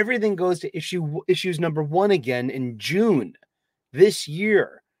everything goes to issues number 1 again in June this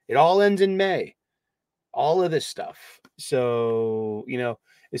year. It all ends in May. All of this stuff. So,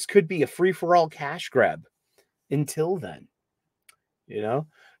 this could be a free-for-all cash grab until then.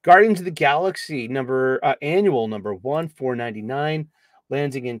 Guardians of the Galaxy annual number 1, $4.99,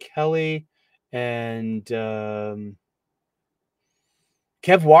 Lansing and Kelly, and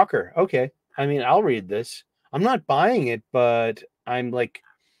Kev Walker. Okay. I mean, I'll read this. I'm not buying it, but I'm like,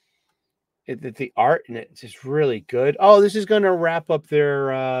 the art in it is really good. Oh, this is going to wrap up their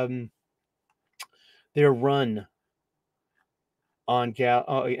run on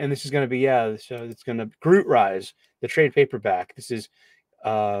and this is going to be, so it's going to Groot Rise, the trade paperback. This is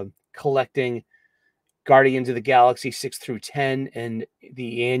collecting Guardians of the Galaxy 6 through 10 and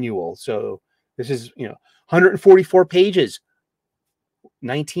the annual. So this is, 144 pages.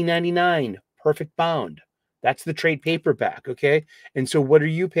 $19.99, perfect bound. That's the trade paperback, okay? And so what are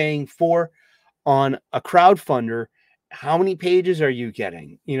you paying for on a crowdfunder? How many pages are you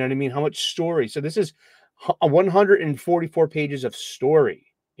getting? You know what I mean? How much story? So this is 144 pages of story,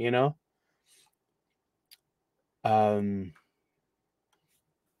 But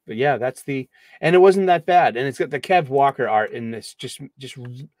yeah, and it wasn't that bad. And it's got the Kev Walker art in this, just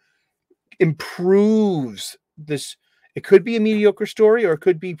improves this. It could be a mediocre story or it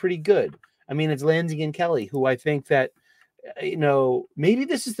could be pretty good. I mean, it's Lansing and Kelly, who I think that, maybe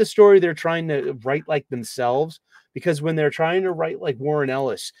this is the story they're trying to write like themselves, because when they're trying to write like Warren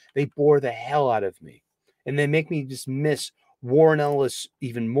Ellis, they bore the hell out of me. And they make me just miss Warren Ellis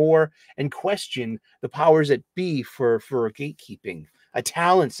even more and question the powers that be for gatekeeping a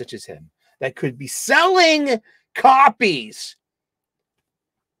talent such as him that could be selling copies.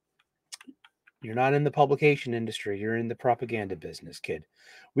 You're not in the publication industry. You're in the propaganda business, kid.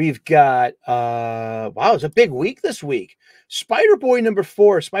 We've got, wow, it's a big week this week. Spider-Boy number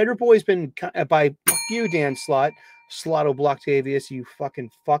 4. Spider-Boy's been by you, Dan Slott. Slotto Blocktavius, you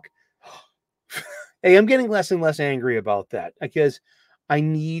fucking fuck. Hey, I'm getting less and less angry about that because I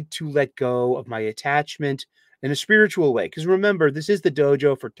need to let go of my attachment in a spiritual way. Because remember, this is the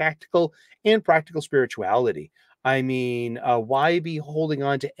dojo for tactical and practical spirituality. I mean, why be holding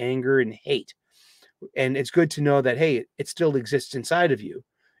on to anger and hate? And it's good to know that, hey, it still exists inside of you.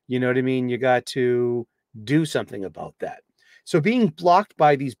 You know what I mean? You got to do something about that. So being blocked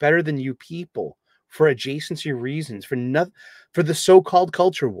by these better than you people for adjacency reasons, for the so-called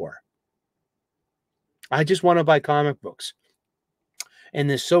culture war. I just want to buy comic books. And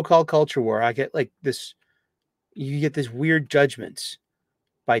this so-called culture war, I get like this, you get this weird judgments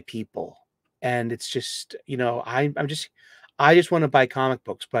by people. And it's just, you know, I just want to buy comic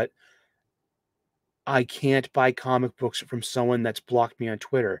books, but I can't buy comic books from someone that's blocked me on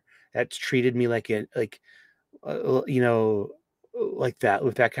Twitter, that's treated me like you know, like that,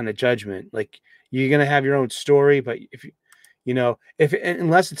 with that kind of judgment. Like, you're going to have your own story, but if you know,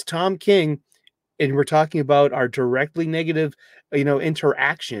 unless it's Tom King and we're talking about our directly negative, you know,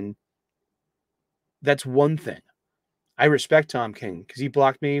 interaction, that's one thing. I respect Tom King because he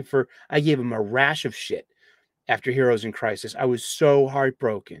blocked me I gave him a rash of shit after Heroes in Crisis. I was so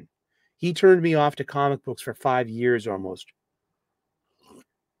heartbroken. He turned me off to comic books for 5 years almost.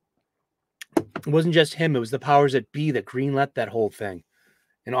 It wasn't just him. It was the powers that be that greenlit that whole thing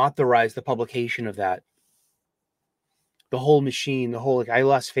and authorized the publication of that. The whole machine, like, I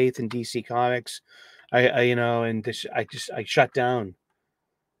lost faith in DC Comics. I you know, and I shut down.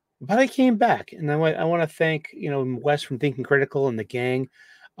 But I came back, and I want to thank, you know, Wes from Thinking Critical and the gang.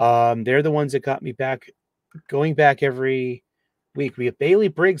 They're the ones that got me back, going back every week. We have Bailey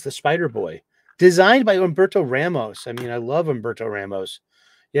Briggs, the Spider Boy, designed by Humberto Ramos. I mean, I love Humberto Ramos.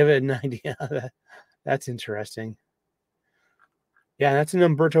 You have an idea? That's interesting. Yeah, that's an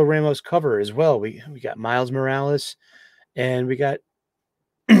Humberto Ramos cover as well. We got Miles Morales, and we got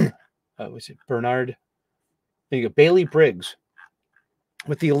was it Bernard? You got Bailey Briggs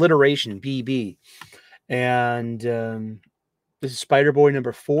with the alliteration BB, and this is Spider Boy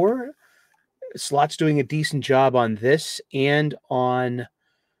number 4. Slott's doing a decent job on this and on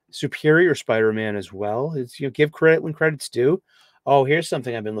Superior Spider-Man as well. It's, you know, give credit when credit's due. Oh, here's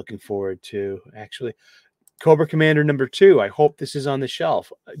something I've been looking forward to, actually. Cobra Commander number 2. I hope this is on the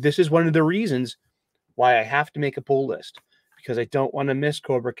shelf. This is one of the reasons why I have to make a pull list, because I don't want to miss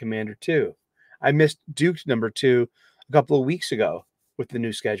Cobra Commander 2. I missed Duke number 2 a couple of weeks ago with the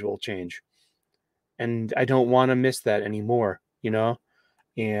new schedule change, and I don't want to miss that anymore, you know.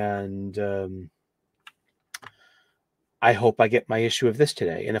 And I hope I get my issue of this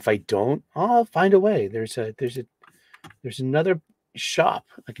today, and if I don't, I'll find a way. There's another shop.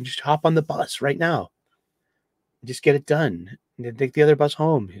 I can just hop on the bus right now and just get it done and then take the other bus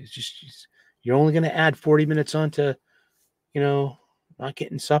home. It's just you're only going to add 40 minutes onto, you know, not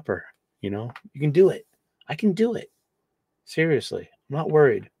getting supper. You know, you can do it. I can do it. Seriously, I'm not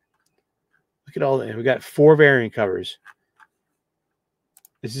worried. Look at all that. We got 4 variant covers.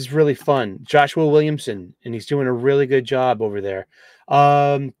 This is really fun. Joshua Williamson, and he's doing a really good job over there.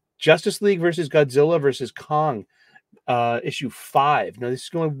 Justice League versus Godzilla versus Kong, issue 5. Now, this is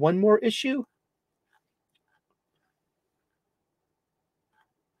going one more issue.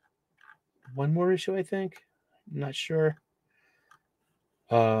 One more issue, I think. I'm not sure.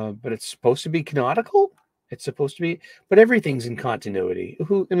 But it's supposed to be canonical. It's supposed to be, but everything's in continuity.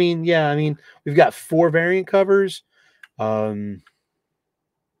 I mean, yeah, I mean, we've got 4 variant covers.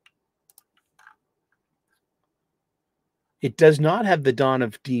 It does not have the Dawn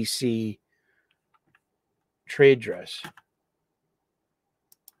of DC trade dress.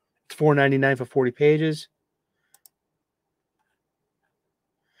 It's $4.99 for 40 pages.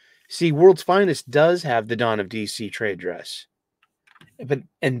 See, World's Finest does have the Dawn of DC trade dress,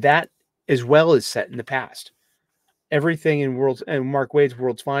 and that as well is set in the past. Everything in Mark Waid's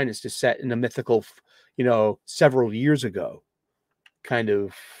World's Finest is set in a mythical, you know, several years ago kind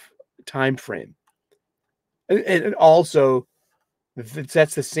of time frame. And also,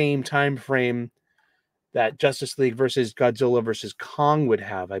 that's the same time frame that Justice League versus Godzilla versus Kong would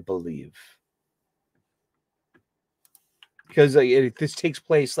have, I believe. Because this takes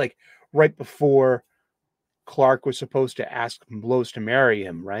place like right before Clark was supposed to ask Lois to marry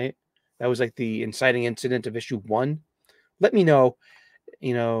him, right? That was like the inciting incident of issue 1. Let me know.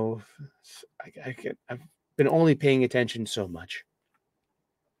 You know, I've been only paying attention so much.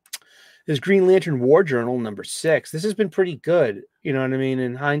 There's Green Lantern War Journal number 6. This has been pretty good. You know what I mean?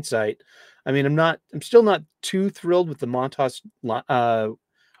 In hindsight, I mean, I'm still not too thrilled with the Montas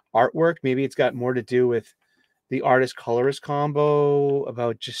artwork. Maybe it's got more to do with the artist colorist combo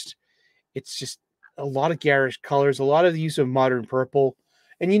about it's just a lot of garish colors, a lot of the use of modern purple.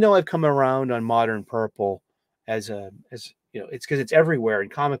 And, you know, I've come around on modern purple as you know, it's because it's everywhere in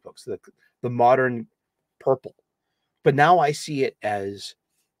comic books, the modern purple. But now I see it as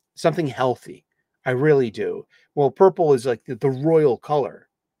something healthy. I really do. Well, purple is like the royal color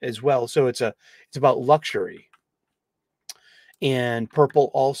as well. So it's about luxury. And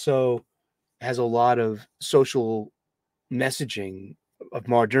purple also has a lot of social messaging of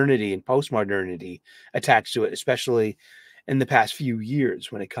modernity and postmodernity attached to it, especially in the past few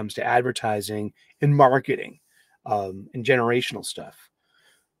years when it comes to advertising and marketing, and generational stuff.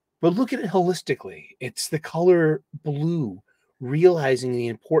 But look at it holistically. It's the color blue, realizing the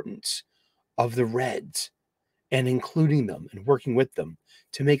importance of the reds and including them and working with them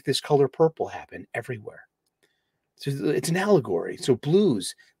to make this color purple happen everywhere. So it's an allegory. So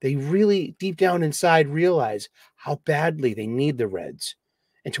blues, they really deep down inside realize how badly they need the reds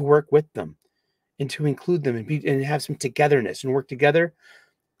and to work with them and to include them and have some togetherness and work together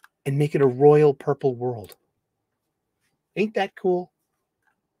and make it a royal purple world. Ain't that cool?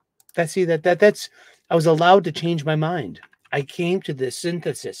 That's I was allowed to change my mind. I came to this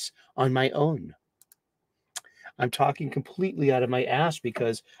synthesis on my own. I'm talking completely out of my ass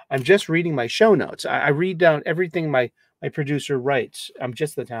because I'm just reading my show notes. I read down everything my producer writes. I'm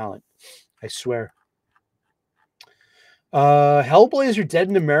just the talent. I swear. Hellblazer Dead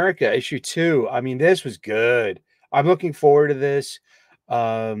in America, issue 2. I mean, this was good. I'm looking forward to this.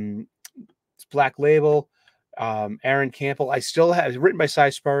 It's Black Label. Aaron Campbell. I still have it's written by Cy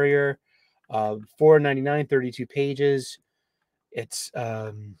Spurrier. $4.99, 32 pages. It's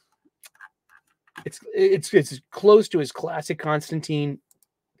close to his classic Constantine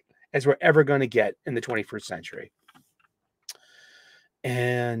as we're ever going to get in the 21st century.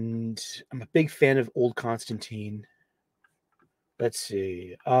 And I'm a big fan of old Constantine. Let's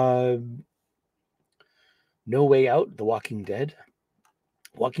see. No Way Out, The Walking Dead.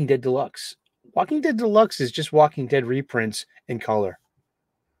 Walking Dead Deluxe. Walking Dead Deluxe is just Walking Dead reprints in color.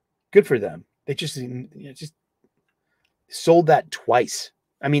 Good for them. They just sold that twice.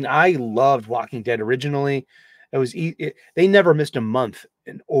 I mean, I loved Walking Dead originally. They never missed a month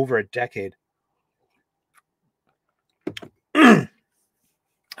in over a decade. I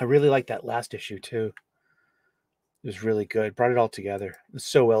really liked that last issue too. It was really good. Brought it all together. It was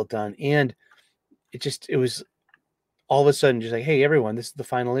so well done. And it was all of a sudden just like, hey, everyone, this is the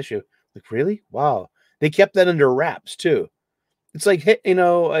final issue. Like, really? Wow. They kept that under wraps too. It's like,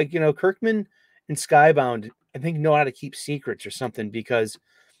 Kirkman and Skybound, I think, know how to keep secrets or something because,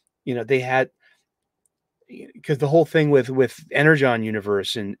 because the whole thing with Energon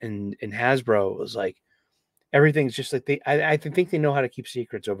Universe and Hasbro was like, everything's just like I think they know how to keep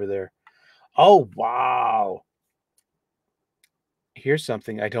secrets over there. Oh, wow. Here's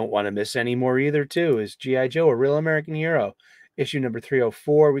something I don't want to miss anymore either, too, is G.I. Joe, A Real American Hero. Issue number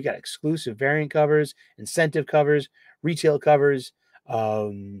 304. We got exclusive variant covers, incentive covers, retail covers.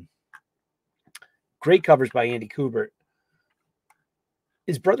 Great covers by Andy Kubert.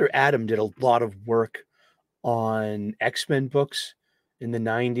 His brother Adam did a lot of work on X-Men books in the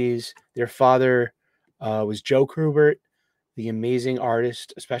 90s. Their father was Joe Kubert, the amazing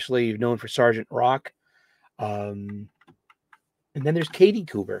artist, especially known for Sergeant Rock. And then there's Katie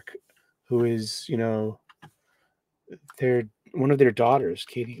Kubert, who is, one of their daughters.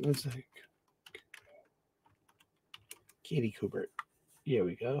 Katie Kubert. Here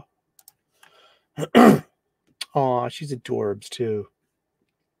we go. Aw, she's adorbs too.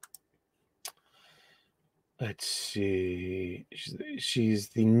 Let's see. She's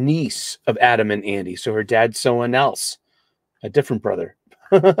the niece of Adam and Andy. So her dad's someone else, a different brother.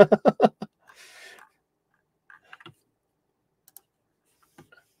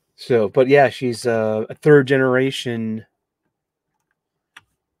 So, but yeah, she's a third generation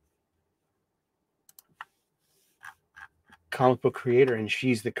comic book creator, and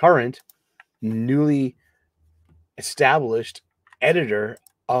she's the current newly established editor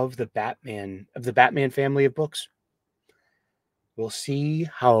of the Batman family of books. We'll see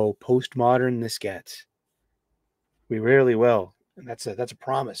how postmodern this gets. We rarely will, and that's a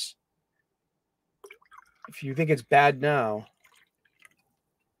promise. If you think it's bad now,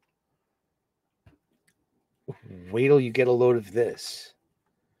 wait till you get a load of this.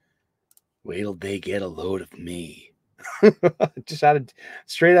 Wait till they get a load of me. Just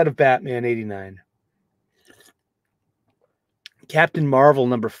straight out of Batman 89. Captain Marvel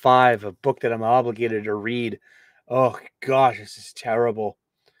 #5, a book that I'm obligated to read. Oh gosh, this is terrible.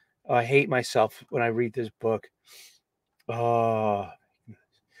 I hate myself when I read this book. Oh,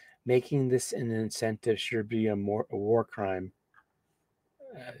 making this an incentive should be a war crime.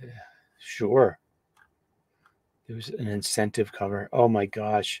 Sure. There was an incentive cover. Oh my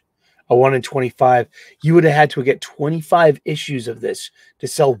gosh. A 1 in 25. You would have had to get 25 issues of this to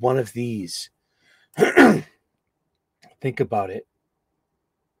sell one of these. Think about it.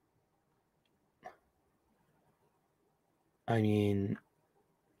 I mean,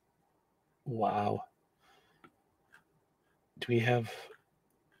 wow. Do we have...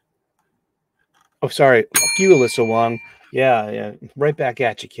 Oh, sorry. Fuck you, Alyssa Wong. Yeah. Right back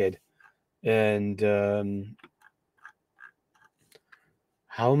at you, kid. And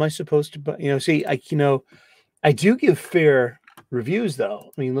how am I supposed to... see, I do give fair reviews,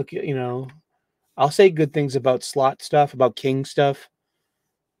 though. I mean, look at, I'll say good things about slot stuff, about King stuff,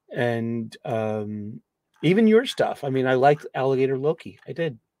 and even your stuff. I mean, I liked Alligator Loki. I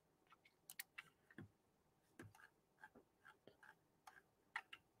did.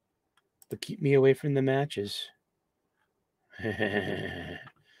 But keep me away from the matches. Gang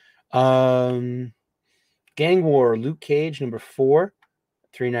War, Luke Cage, #4,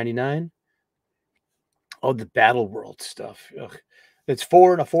 $3.99. Oh, the Battle World stuff. Ugh. It's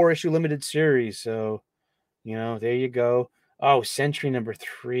 4 in a 4-issue limited series. So, there you go. Oh, Sentry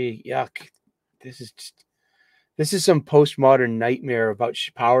 #3. Yuck. This is some postmodern nightmare about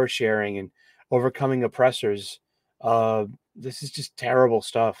power sharing and overcoming oppressors. This is just terrible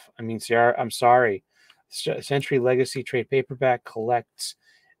stuff. I mean, Sarah, I'm sorry. Sentry Legacy trade paperback collects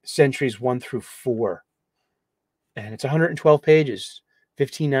Sentries 1 through 4. And it's 112 pages,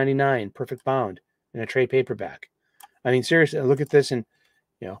 $15.99, perfect bound, in a trade paperback. I mean, seriously, look at this and,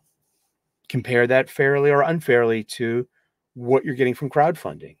 compare that fairly or unfairly to what you're getting from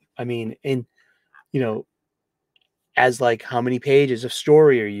crowdfunding. I mean, as like how many pages of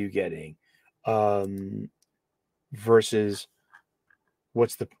story are you getting versus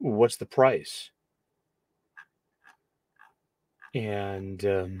what's the price?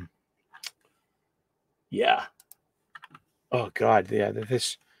 And yeah. Oh God, yeah,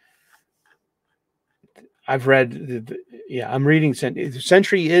 this I've read I'm reading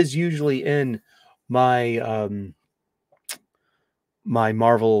Sentry is usually in my my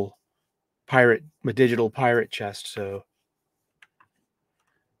Marvel my digital pirate chest. So,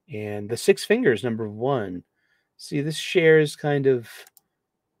 and the Six Fingers #1. See, this shares kind of,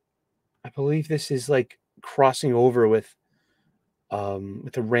 I believe this is like crossing over with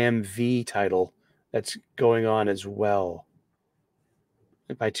the Ram V title that's going on as well,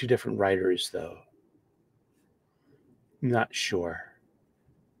 by 2 different writers, though. I'm not sure.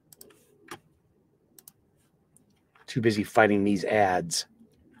 Too busy fighting these ads.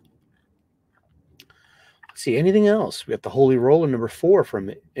 Let's see, anything else? We got the Holy Roller #4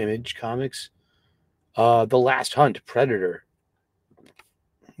 from Image Comics. The Last Hunt, Predator.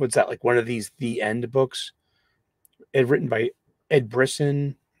 What's that, like one of these The End books? Written by Ed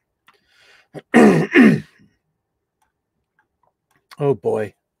Brisson. Oh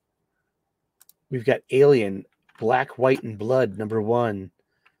boy. We've got Alien, Black, White, and Blood #1.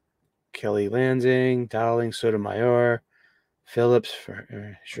 Kelly Lansing, Dowling, Sotomayor, Phillips.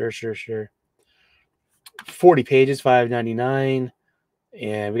 Sure. 40 pages, $5.99.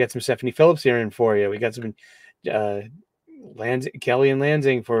 And we got some Stephanie Phillips here in for you. We got some Kelly and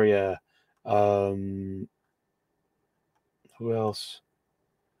Lansing for you. Who else?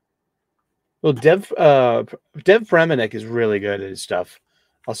 Well, Dev Premanek is really good at his stuff.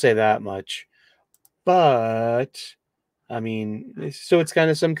 I'll say that much. But I mean, so it's kind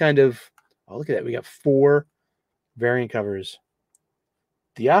of some kind of... Oh, look at that. We got 4 variant covers.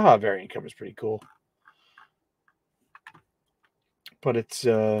 The AHA variant cover is pretty cool. But it's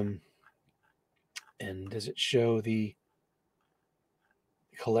and does it show the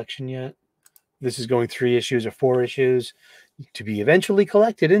collection yet? This is going 3 issues or 4 issues to be eventually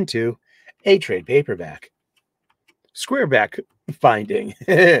collected into a trade paperback. Squareback finding.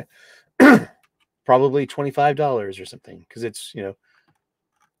 Probably $25 or something, because it's,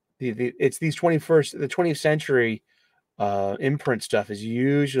 it's these the 20th century imprint stuff is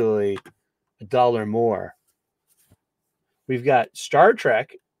usually $1 more. We've got Star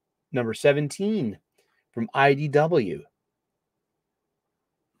Trek #17 from IDW.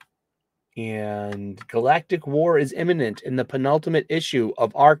 And Galactic War is imminent in the penultimate issue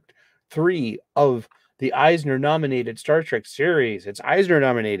of Arc 3 of the Eisner-nominated Star Trek series. It's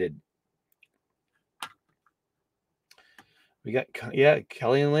Eisner-nominated. We got, yeah,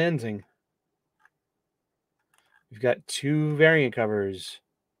 Kelly and Lansing. We've got 2 variant covers.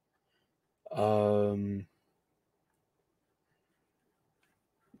 Did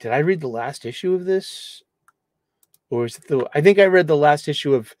I read the last issue of this? Or is it I think I read the last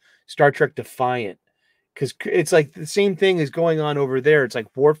issue of Star Trek Defiant. Because it's like the same thing is going on over there. It's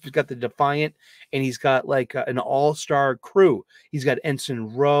like Worf has got the Defiant, and he's got like an all-star crew. He's got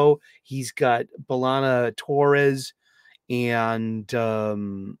Ensign Rowe, he's got B'Elanna Torres, and these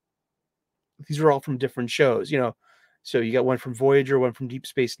are all from different shows, you know. So you got one from Voyager, one from Deep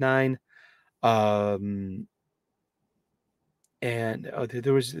Space Nine, and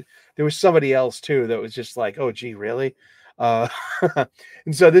there was somebody else too that was just like, oh gee, really? Uh,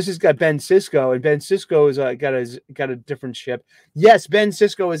 and so this has got Ben Sisko, and Ben Sisko is got a different ship. Yes, Ben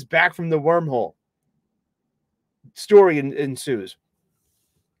Sisko is back from the wormhole. Story ensues.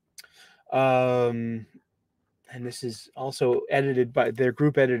 And this is also edited by their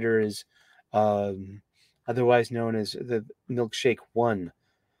group editor is otherwise known as the Milkshake One.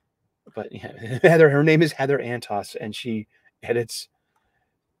 But yeah, her name is Heather Antos, and she edits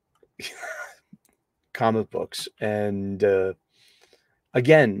comic books. And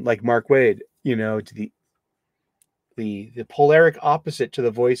again, like Mark Waid, you know, to the polaric opposite to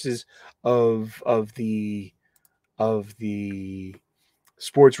the voices of the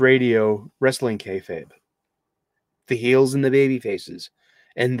sports radio wrestling kayfabe, the heels and the baby faces,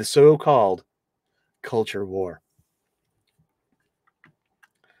 and the so-called culture war.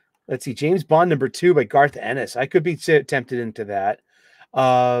 Let's see, James Bond #2 by Garth Ennis. I could be tempted into that.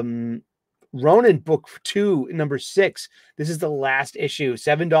 Ronin book 2, #6. This is the last issue,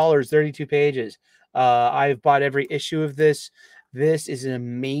 $7, 32 pages. I've bought every issue of this. This is an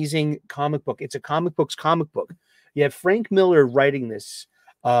amazing comic book. It's a comic book. You have Frank Miller writing this,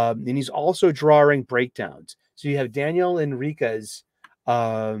 and he's also drawing breakdowns. So you have Daniel Enriquez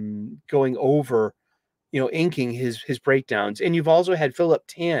going over, you know, inking his breakdowns, and you've also had Philip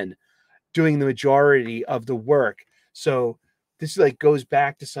Tan doing the majority of the work. So this like goes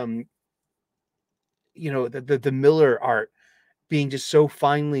back to some, you know, the Miller art being just so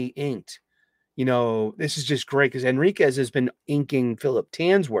finely inked. You know, this is just great because Enriquez has been inking Philip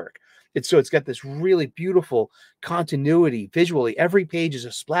Tan's work. It's got this really beautiful continuity visually. Every page is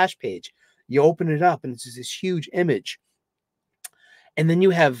a splash page. You open it up and it's just this huge image. And then you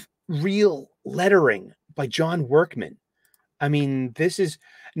have real lettering by John Workman. I mean, this is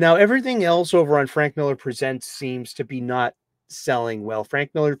now everything else over on Frank Miller Presents seems to be not selling well.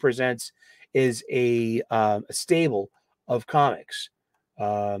 Frank Miller Presents is a stable of comics,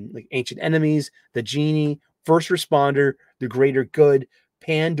 like Ancient Enemies, The Genie, First Responder, The Greater Good,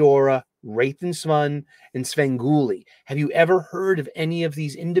 Pandora, Wraith and Svan, and Svengoolie. Have you ever heard of any of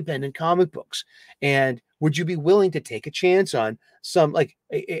these independent comic books? And would you be willing to take a chance on some like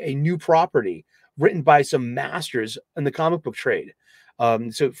a new property written by some masters in the comic book trade?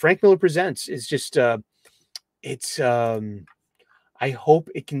 So Frank Miller Presents is just I hope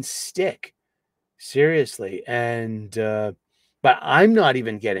it can stick, seriously. And but I'm not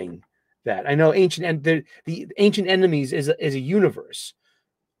even getting that. I know the Ancient Enemies is a universe.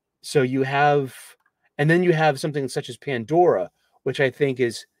 So you have, and then you have something such as Pandora, which I think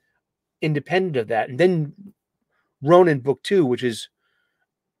is independent of that. And then Ronin book 2, which is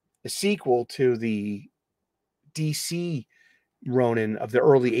a sequel to the DC Ronin of the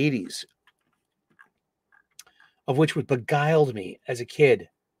early 80s, of which would beguiled me as a kid.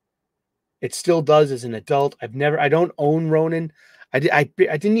 It still does as an adult. I don't own Ronin. I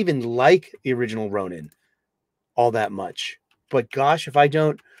didn't even like the original Ronin all that much. But gosh, if I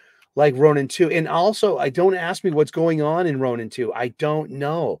don't like Ronin 2, and also I don't ask me what's going on in Ronin 2. I don't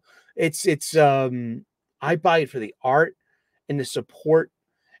know. It's I buy it for the art and to support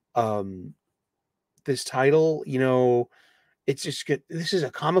this title. You know, it's just good. This is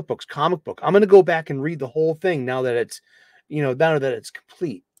a comic book. I'm going to go back and read the whole thing now that it's, you know, now that it's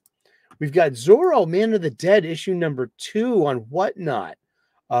complete. We've got Zorro, Man of the Dead, issue #2 on Whatnot,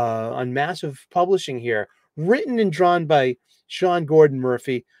 on Massive Publishing here, written and drawn by Sean Gordon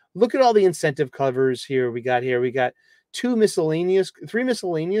Murphy. Look at all the incentive covers here. We got 3 miscellaneous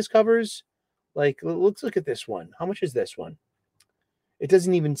covers. Like, let's look at this one. How much is this one? It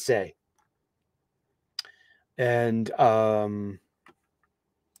doesn't even say. And I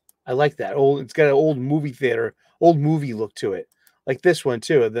like that. It's got an old movie look to it. Like this one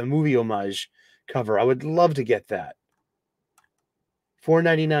too, the movie homage cover. I would love to get that.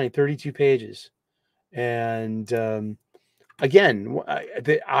 $4.99, 32 pages. And again,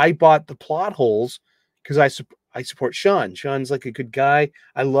 I bought the plot holes because I support Sean. Sean's like a good guy.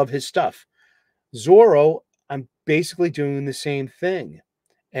 I love his stuff. Zorro, I'm basically doing the same thing.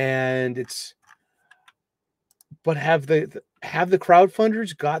 And it's, but have the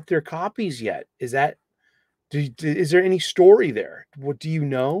crowdfunders got their copies yet? Is that, is there any story there? What do you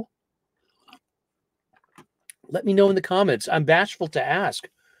know? Let me know in the comments. I'm bashful to ask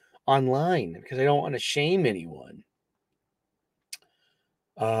online because I don't want to shame anyone.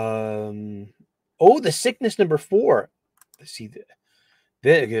 Oh, The Sickness #4. Let's see,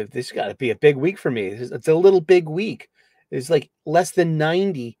 this got to be a big week for me. It's a little big week. It's like less than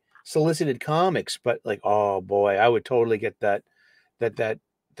 90 solicited comics, but like, oh boy, I would totally get that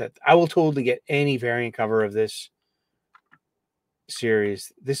I will totally get any variant cover of this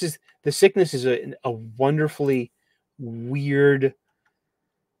series. This is, The Sickness is a wonderfully weird,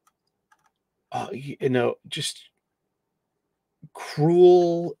 just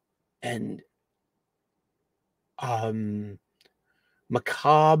cruel and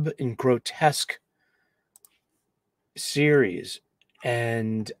macabre and grotesque series,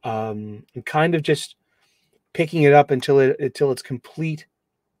 and I'm kind of just picking it up until it's complete.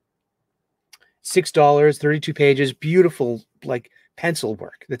 $6, 32 pages, beautiful, like pencil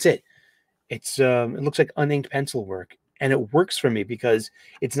work. That's it. It's it looks like uninked pencil work, and it works for me because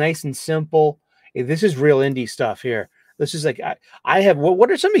it's nice and simple. This is real indie stuff here. This is like, I have,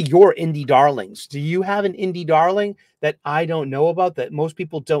 what are some of your indie darlings? Do you have an indie darling that I don't know about, that most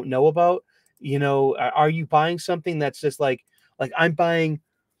people don't know about? You know, are you buying something that's just like I'm buying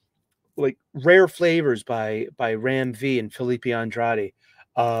like Rare Flavors by REV and Felipe Andrade.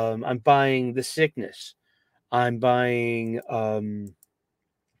 I'm buying The Sickness. I'm buying I'm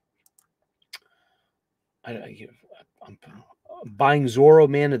buying Zorro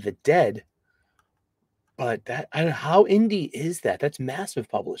Man of the Dead. But that, I don't know, how indie is that? That's massive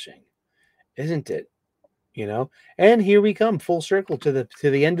publishing, isn't it? You know, and here we come full circle to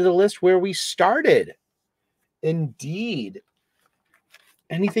the end of the list where we started. Indeed.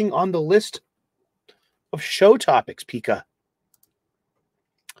 Anything on the list of show topics, Pika?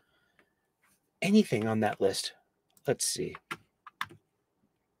 Anything on that list? Let's see.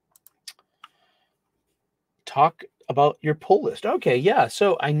 Talk about your pull list. Okay, yeah.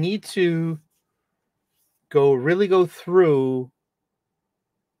 So I need to really go through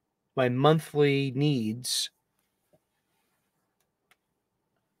my monthly needs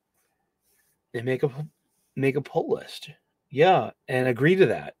and make a pull list. Yeah, and agree to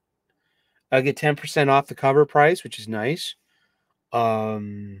that. I get 10% off the cover price, which is nice.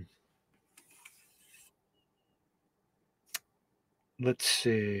 Let's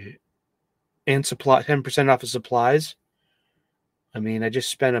see. And 10% off of supplies. I mean, I just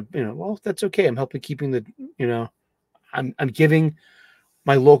spent well, that's okay. I'm helping keeping the, I'm giving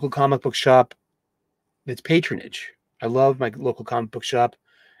my local comic book shop its patronage. I love my local comic book shop,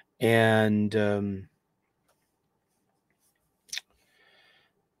 and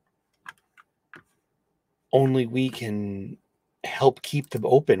only we can help keep them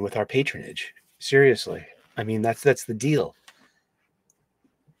open with our patronage. Seriously. I mean, that's the deal.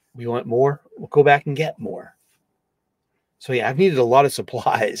 We want more, we'll go back and get more. So yeah, I've needed a lot of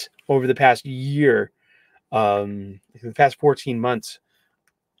supplies over the past year. The past 14 months,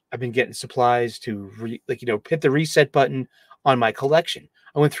 I've been getting supplies to hit the reset button on my collection.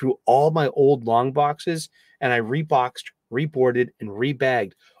 I went through all my old long boxes and I reboxed, reboarded, and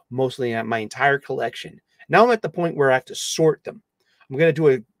rebagged mostly my entire collection. Now I'm at the point where I have to sort them. I'm going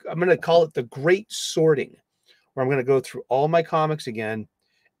to call it the great sorting, where I'm going to go through all my comics again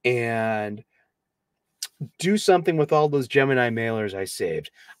and do something with all those Gemini mailers I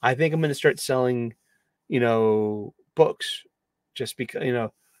saved. I think I'm going to start selling, books, just because,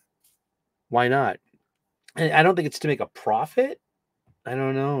 why not? And I don't think it's to make a profit. I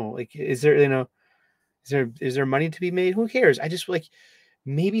don't know. Like, is there, is there money to be made? Who cares? I just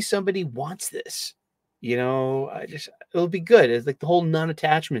maybe somebody wants this, it'll be good. It's like the whole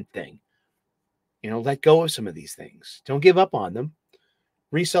non-attachment thing, let go of some of these things. Don't give up on them.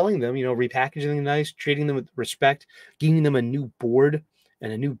 Reselling them, repackaging them nice, treating them with respect, giving them a new board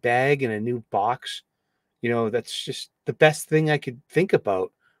and a new bag and a new box. That's just the best thing I could think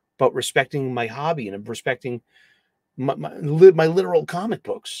about respecting my hobby and respecting my literal comic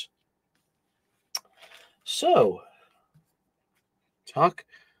books. So, talk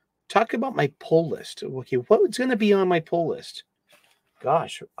about my pull list. Okay, what's going to be on my pull list?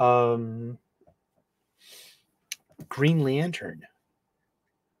 Gosh, Green Lantern.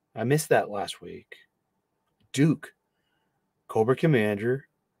 I missed that last week. Duke, Cobra Commander,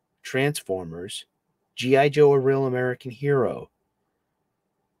 Transformers, G.I. Joe, A Real American Hero,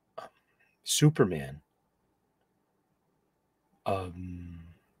 Superman,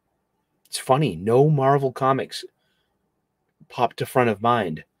 It's funny. No Marvel comics popped to front of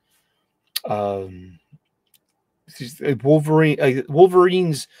mind. Wolverine's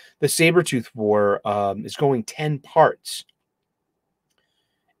The Sabretooth War is going 10 parts.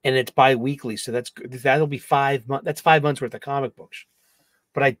 And it's bi-weekly, so that'll be 5 months. That's 5 months worth of comic books.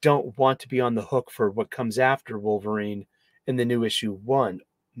 But I don't want to be on the hook for what comes after Wolverine in the new issue 1.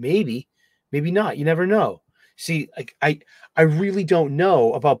 Maybe not. You never know. See, like I really don't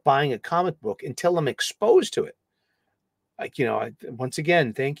know about buying a comic book until I'm exposed to it. Like, once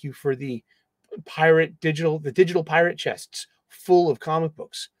again, thank you for the digital pirate chests full of comic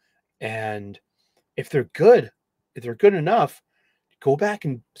books. And if they're good enough, go back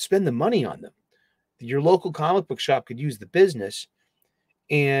and spend the money on them. Your local comic book shop could use the business,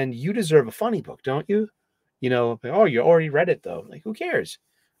 and you deserve a funny book, don't you? Oh, you already read it though. Like, who cares?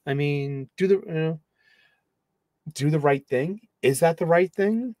 I mean, do the right thing. Is that the right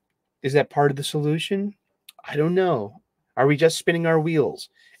thing? Is that part of the solution? I don't know. Are we just spinning our wheels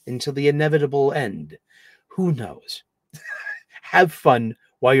until the inevitable end? Who knows? Have fun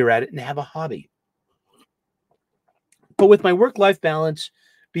while you're at it and have a hobby. But with my work-life balance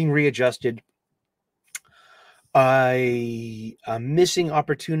being readjusted, I am missing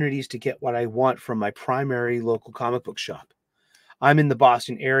opportunities to get what I want from my primary local comic book shop. I'm in the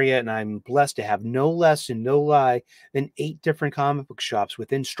Boston area, and I'm blessed to have no less and no lie than 8 different comic book shops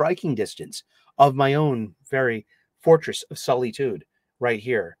within striking distance of my own very fortress of solitude right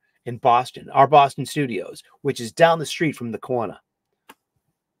here in Boston, our Boston studios, which is down the street from the corner.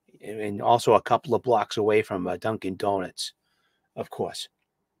 And also a couple of blocks away from Dunkin' Donuts, of course.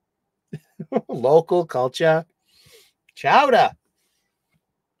 Local culture. Chowder.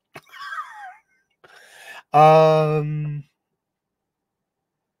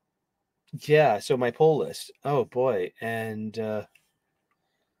 Yeah, so my poll list. Oh boy. And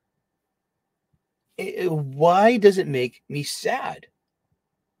why does it make me sad?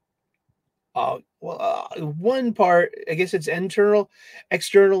 One part, I guess it's internal,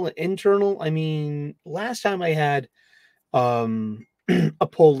 external, and internal. I mean, last time I had a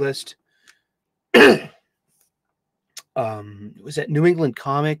poll list, it was at New England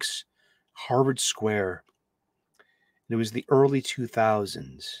Comics, Harvard Square. It was the early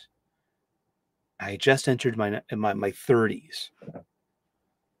 2000s. I just entered my 30s.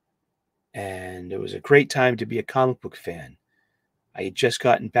 And it was a great time to be a comic book fan. I had just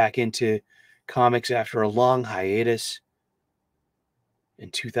gotten back into comics after a long hiatus in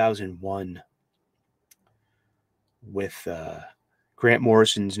 2001 with Grant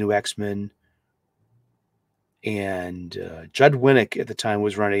Morrison's New X-Men, and Judd Winnick at the time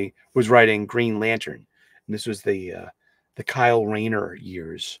was writing Green Lantern, and this was the Kyle Rayner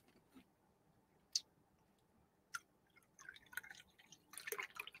years.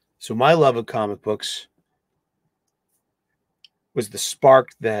 So my love of comic books was the spark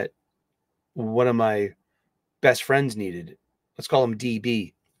that one of my best friends needed. Let's call him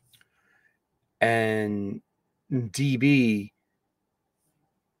DB. And DB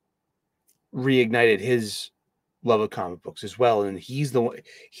reignited his love of comic books as well. And he's the one,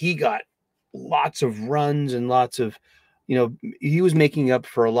 he got lots of runs and lots of, he was making up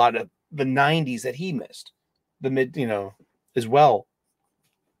for a lot of the 90s that he missed, the mid, as well.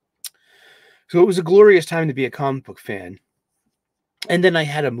 So it was a glorious time to be a comic book fan. And then I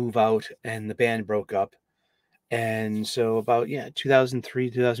had to move out and the band broke up. And so about,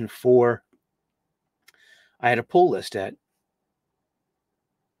 2003, 2004, I had a pull list at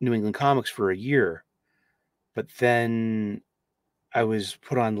New England Comics for a year. But then I was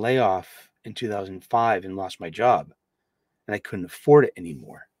put on layoff in 2005 and lost my job. And I couldn't afford it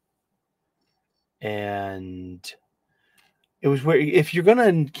anymore. And it was where, if you're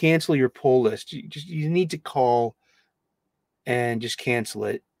going to cancel your pull list, you need to call and just cancel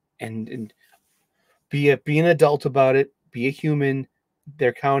it and be an adult about it. Be a human.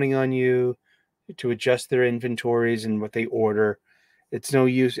 They're counting on you to adjust their inventories and what they order. It's no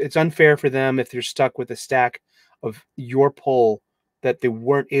use. It's unfair for them if they're stuck with a stack of your pull that they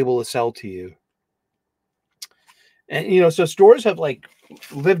weren't able to sell to you. And, so stores have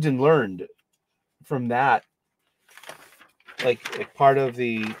lived and learned from that. Like part of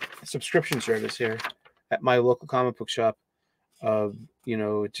the subscription service here at my local comic book shop.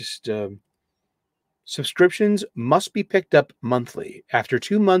 Subscriptions must be picked up monthly. After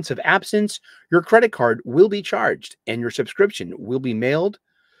 2 months of absence, your credit card will be charged and your subscription will be mailed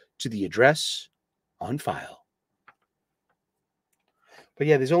to the address on file. But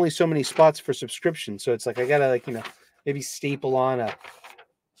yeah, there's only so many spots for subscription. So it's like, I gotta maybe staple on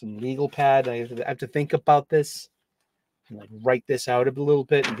some legal pad. I have to think about this. like write this out a little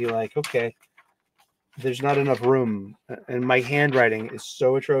bit and be like, okay, there's not enough room, and my handwriting is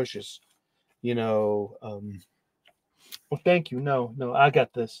so atrocious, you know. Well, thank you. No, I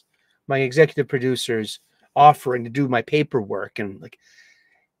got this. My executive producer's offering to do my paperwork, and like,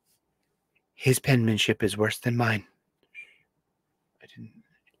 his penmanship is worse than mine.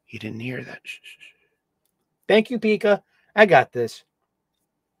 He didn't hear that. Thank you, Pika. I got this.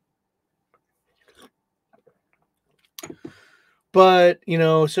 But, you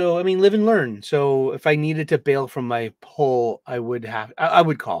know, so, I mean, live and learn. So if I needed to bail from my poll, I would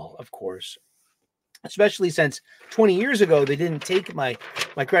call, of course. Especially since 20 years ago, they didn't take my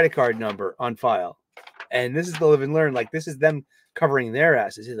credit card number on file. And this is the live and learn. Like, this is them covering their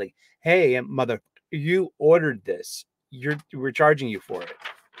asses. It's like, hey, mother, you ordered this. We're charging you for it.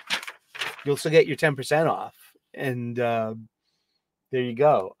 You'll still get your 10% off. And there you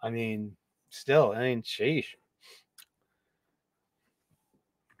go. I mean, still, sheesh.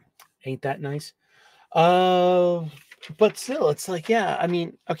 Ain't that nice? But still, it's like, yeah, I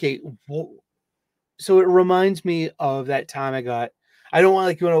mean, okay. Well, so it reminds me of that time I don't want,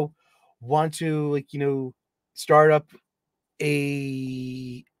 like, want to, like, start up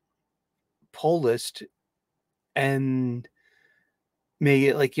a poll list and make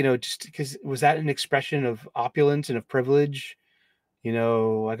it like, just because, was that an expression of opulence and of privilege?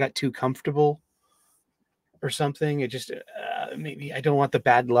 I got too comfortable or something. It just, maybe I don't want the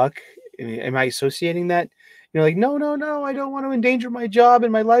bad luck. Am I associating that? Like, no, I don't want to endanger my job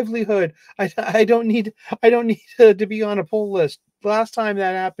and my livelihood. I don't need to be on a poll list. The last time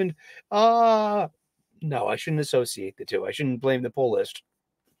that happened, no, I shouldn't associate the two. I shouldn't blame the poll list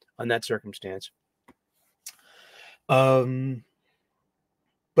on that circumstance. But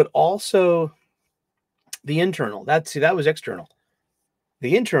also the internal. That was external.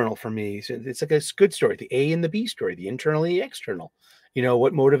 The internal for me, it's like a good story. The A and the B story, the internal and the external.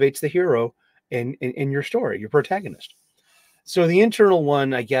 What motivates the hero in your story, your protagonist. So the internal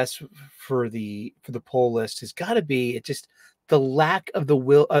one, I guess, for the poll list has got to be just the lack of the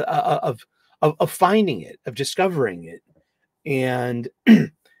will of finding it, of discovering it, and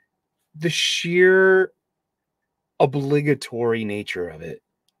the sheer obligatory nature of it.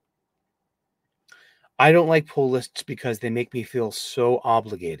 I don't like poll lists because they make me feel so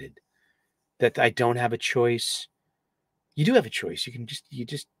obligated that I don't have a choice. You do have a choice. You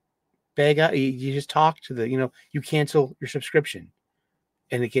just bag out. You just talk to the, you cancel your subscription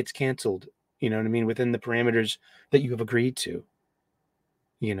and it gets canceled. You know what I mean? Within the parameters that you have agreed to,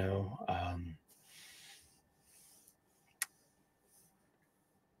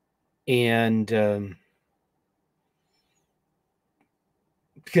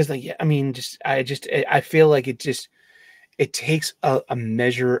 because, like, I mean, I feel like it takes a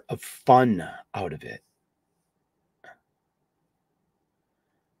measure of fun out of it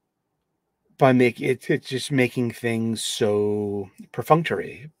by it's just making things so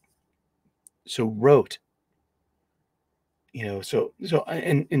perfunctory, so rote, so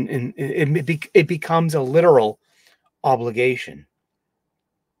and it becomes a literal obligation.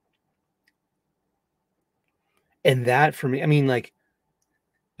 And that, for me, I mean, like,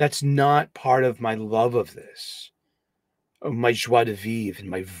 that's not part of my love of this, of my joie de vivre and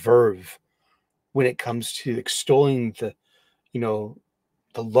my verve when it comes to extolling the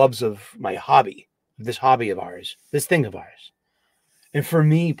loves of my hobby, this hobby of ours, this thing of ours. And for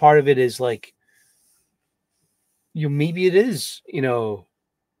me, part of it is like, maybe it is,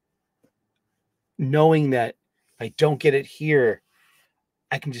 knowing that if I don't get it here,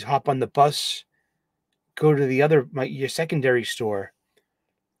 I can just hop on the bus, go to your secondary store,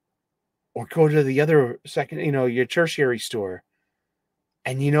 or go to the other your tertiary store.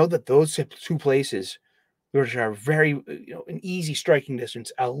 And that those two places, which are very, an easy striking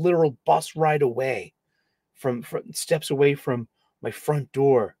distance, a literal bus ride away from steps away from my front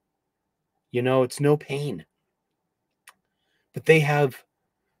door, it's no pain. But they have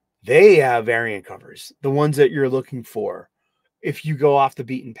variant covers, the ones that you're looking for if you go off the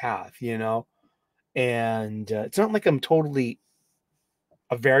beaten path, and it's not like I'm totally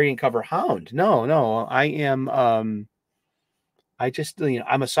a variant cover hound. No, I am. I just,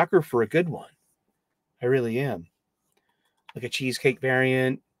 I'm a sucker for a good one. I really am. Like a cheesecake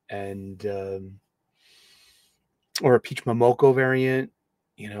variant, and or a peach momoko variant,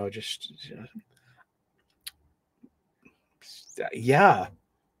 just yeah.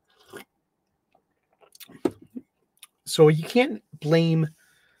 So you can't blame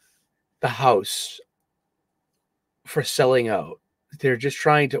the house for selling out. They're just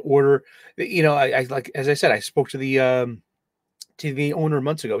trying to order. I like, as I said, I spoke to the owner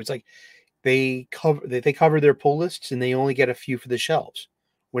months ago. It's like, they cover their pull lists, and they only get a few for the shelves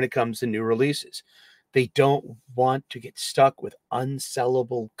when it comes to new releases. They don't want to get stuck with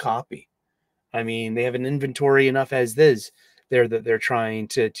unsellable copy. I mean, they have an inventory enough as is. They're trying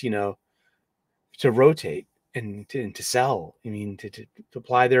to to rotate and to sell. I mean, to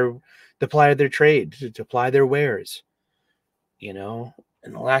ply their trade, to ply their wares. And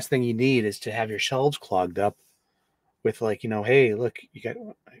the last thing you need is to have your shelves clogged up with, like, hey, look, you got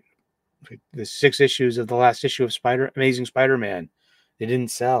the 6 issues of the last issue of Amazing Spider-Man. They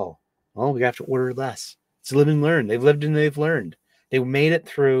didn't sell. Well, we have to order less. It's live and learn. They've lived and they've learned. They made it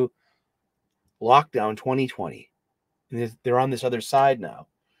through lockdown 2020. And they're on this other side now.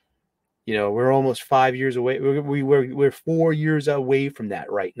 We're almost 5 years away. We're 4 years away from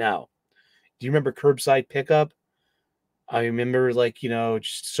that right now. Do you remember curbside pickup? I remember, like,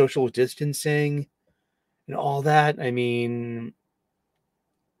 just social distancing and all that. I mean,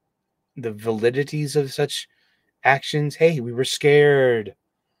 the validities of such actions. Hey, we were scared.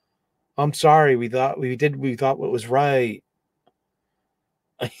 I'm sorry. We thought what was right.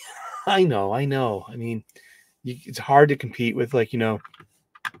 I know. I mean, it's hard to compete with, like,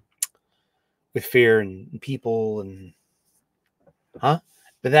 with fear and people but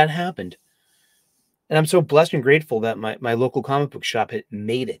that happened. And I'm so blessed and grateful that my local comic book shop had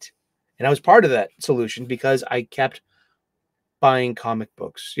made it. And I was part of that solution because I kept buying comic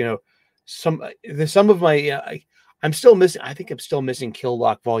books. Some of my, I'm still missing, I think I'm still missing Kill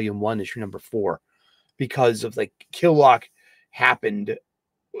Lock Volume 1, issue number 4, because of, like, Kill Lock happened.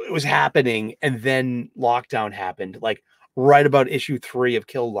 It was happening, and then lockdown happened, like, right about issue 3 of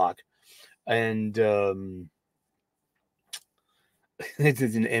Kill Lock. And it's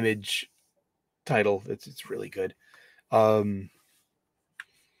an Image title. It's really good. And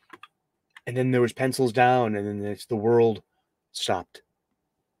then there was Pencils Down, and then the world stopped.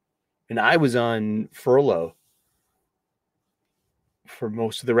 And I was on furlough for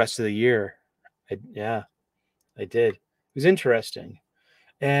most of the rest of the year. I did. It was interesting.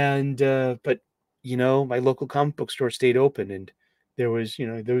 And but my local comic book store stayed open, and there was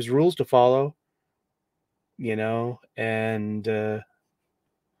rules to follow, and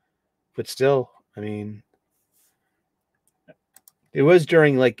but still, I mean, it was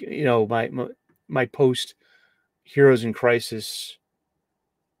during, like, my post Heroes in Crisis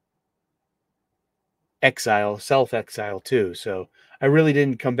self-exile too. So I really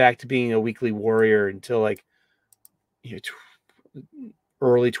didn't come back to being a weekly warrior until, like,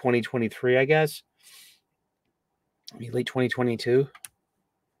 early 2023, I guess. Late 2022.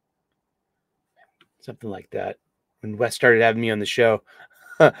 Something like that. When Wes started having me on the show,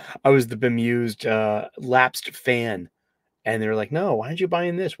 I was the bemused, lapsed fan. And they were like, no, why aren't you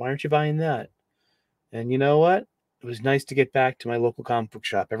buying this? Why aren't you buying that? And you know what? It was nice to get back to my local comic book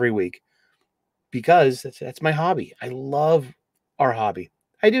shop every week, because that's my hobby. I love our hobby.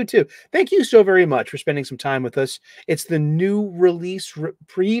 I do too. Thank you so very much for spending some time with us. It's the new release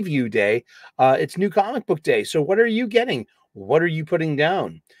preview day. It's New Comic Book Day. So what are you getting? What are you putting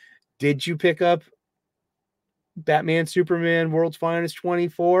down? Did you pick up Batman, Superman, World's Finest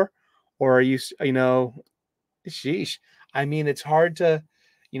 24? Or are you, sheesh. I mean, it's hard to,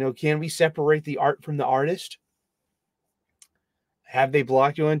 can we separate the art from the artist? Have they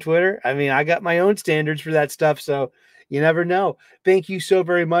blocked you on Twitter? I mean, I got my own standards for that stuff, so you never know. Thank you so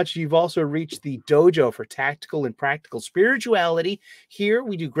very much. You've also reached the dojo for tactical and practical spirituality. Here,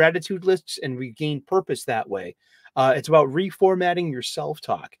 we do gratitude lists, and we gain purpose that way. It's about reformatting your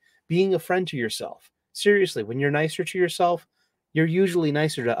self-talk, being a friend to yourself. Seriously, when you're nicer to yourself, you're usually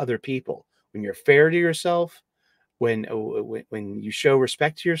nicer to other people. When you're fair to yourself, when you show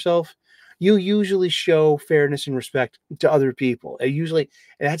respect to yourself, you usually show fairness and respect to other people.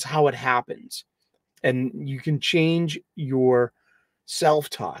 That's how it happens. And you can change your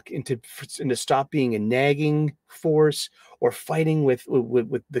self-talk into stop being a nagging force or fighting with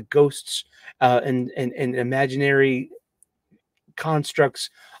the ghosts and imaginary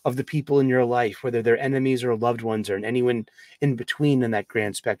constructs of the people in your life, whether they're enemies or loved ones or anyone in between in that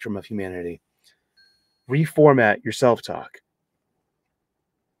grand spectrum of humanity. Reformat your self-talk.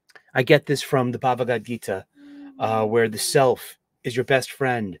 I get this from the Bhagavad Gita, where the self is your best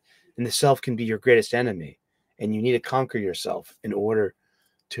friend and the self can be your greatest enemy. And you need to conquer yourself in order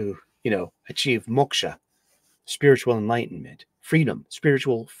to, achieve moksha, spiritual enlightenment, freedom,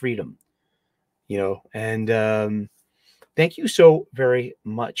 spiritual freedom, and thank you so very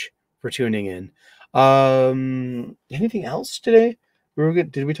much for tuning in. Anything else today?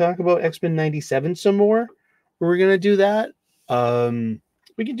 Did we talk about X-Men 97 some more? We're going to do that.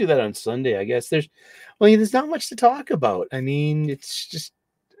 We can do that on Sunday, I guess. There's not much to talk about. I mean, it's just,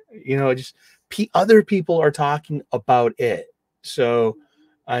 You know, just other people are talking about it. So,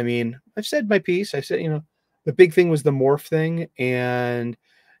 I mean, I've said my piece. I said, you know, the big thing was the morph thing, and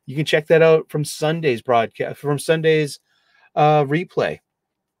you can check that out from Sunday's broadcast, from Sunday's replay.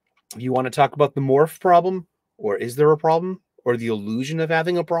 If you want to talk about the morph problem, or is there a problem, or the illusion of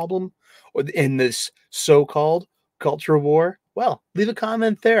having a problem, or in this so-called culture war, well, leave a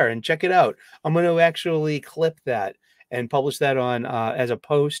comment there and check it out. I'm going to actually clip that and publish that on as a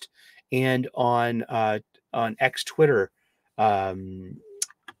post and on X Twitter.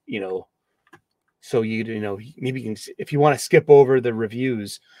 You know, so you know, maybe you can, if you want to skip over the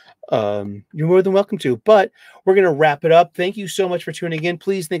reviews, you're more than welcome to. But we're going to wrap it up. Thank you so much for tuning in.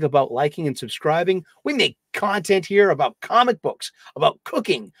 Please think about liking and subscribing. We make content here about comic books, about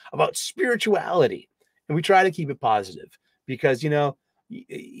cooking, about spirituality, and we try to keep it positive because, you know,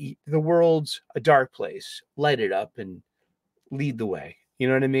 the world's a dark place. Light it up and lead the way. You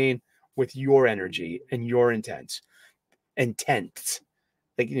know what I mean? With your energy and your intents.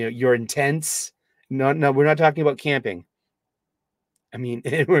 Like, you know, your intents. No, we're not talking about camping. I mean,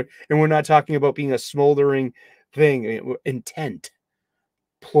 and we're not talking about being a smoldering thing. Intent,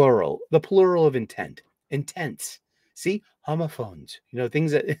 plural, the plural of intent, intents. See, homophones, you know,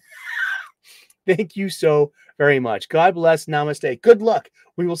 things that. Thank you so very much. God bless. Namaste. Good luck.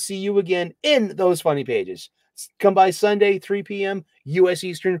 We will see you again in those funny pages. Come by Sunday, 3 p.m. U.S.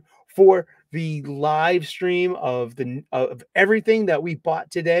 Eastern for the live stream of everything that we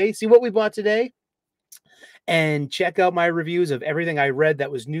bought today. See what we bought today? And check out my reviews of everything I read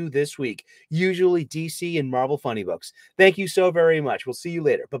that was new this week, usually DC and Marvel Funny Books. Thank you so very much. We'll see you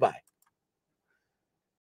later. Bye-bye.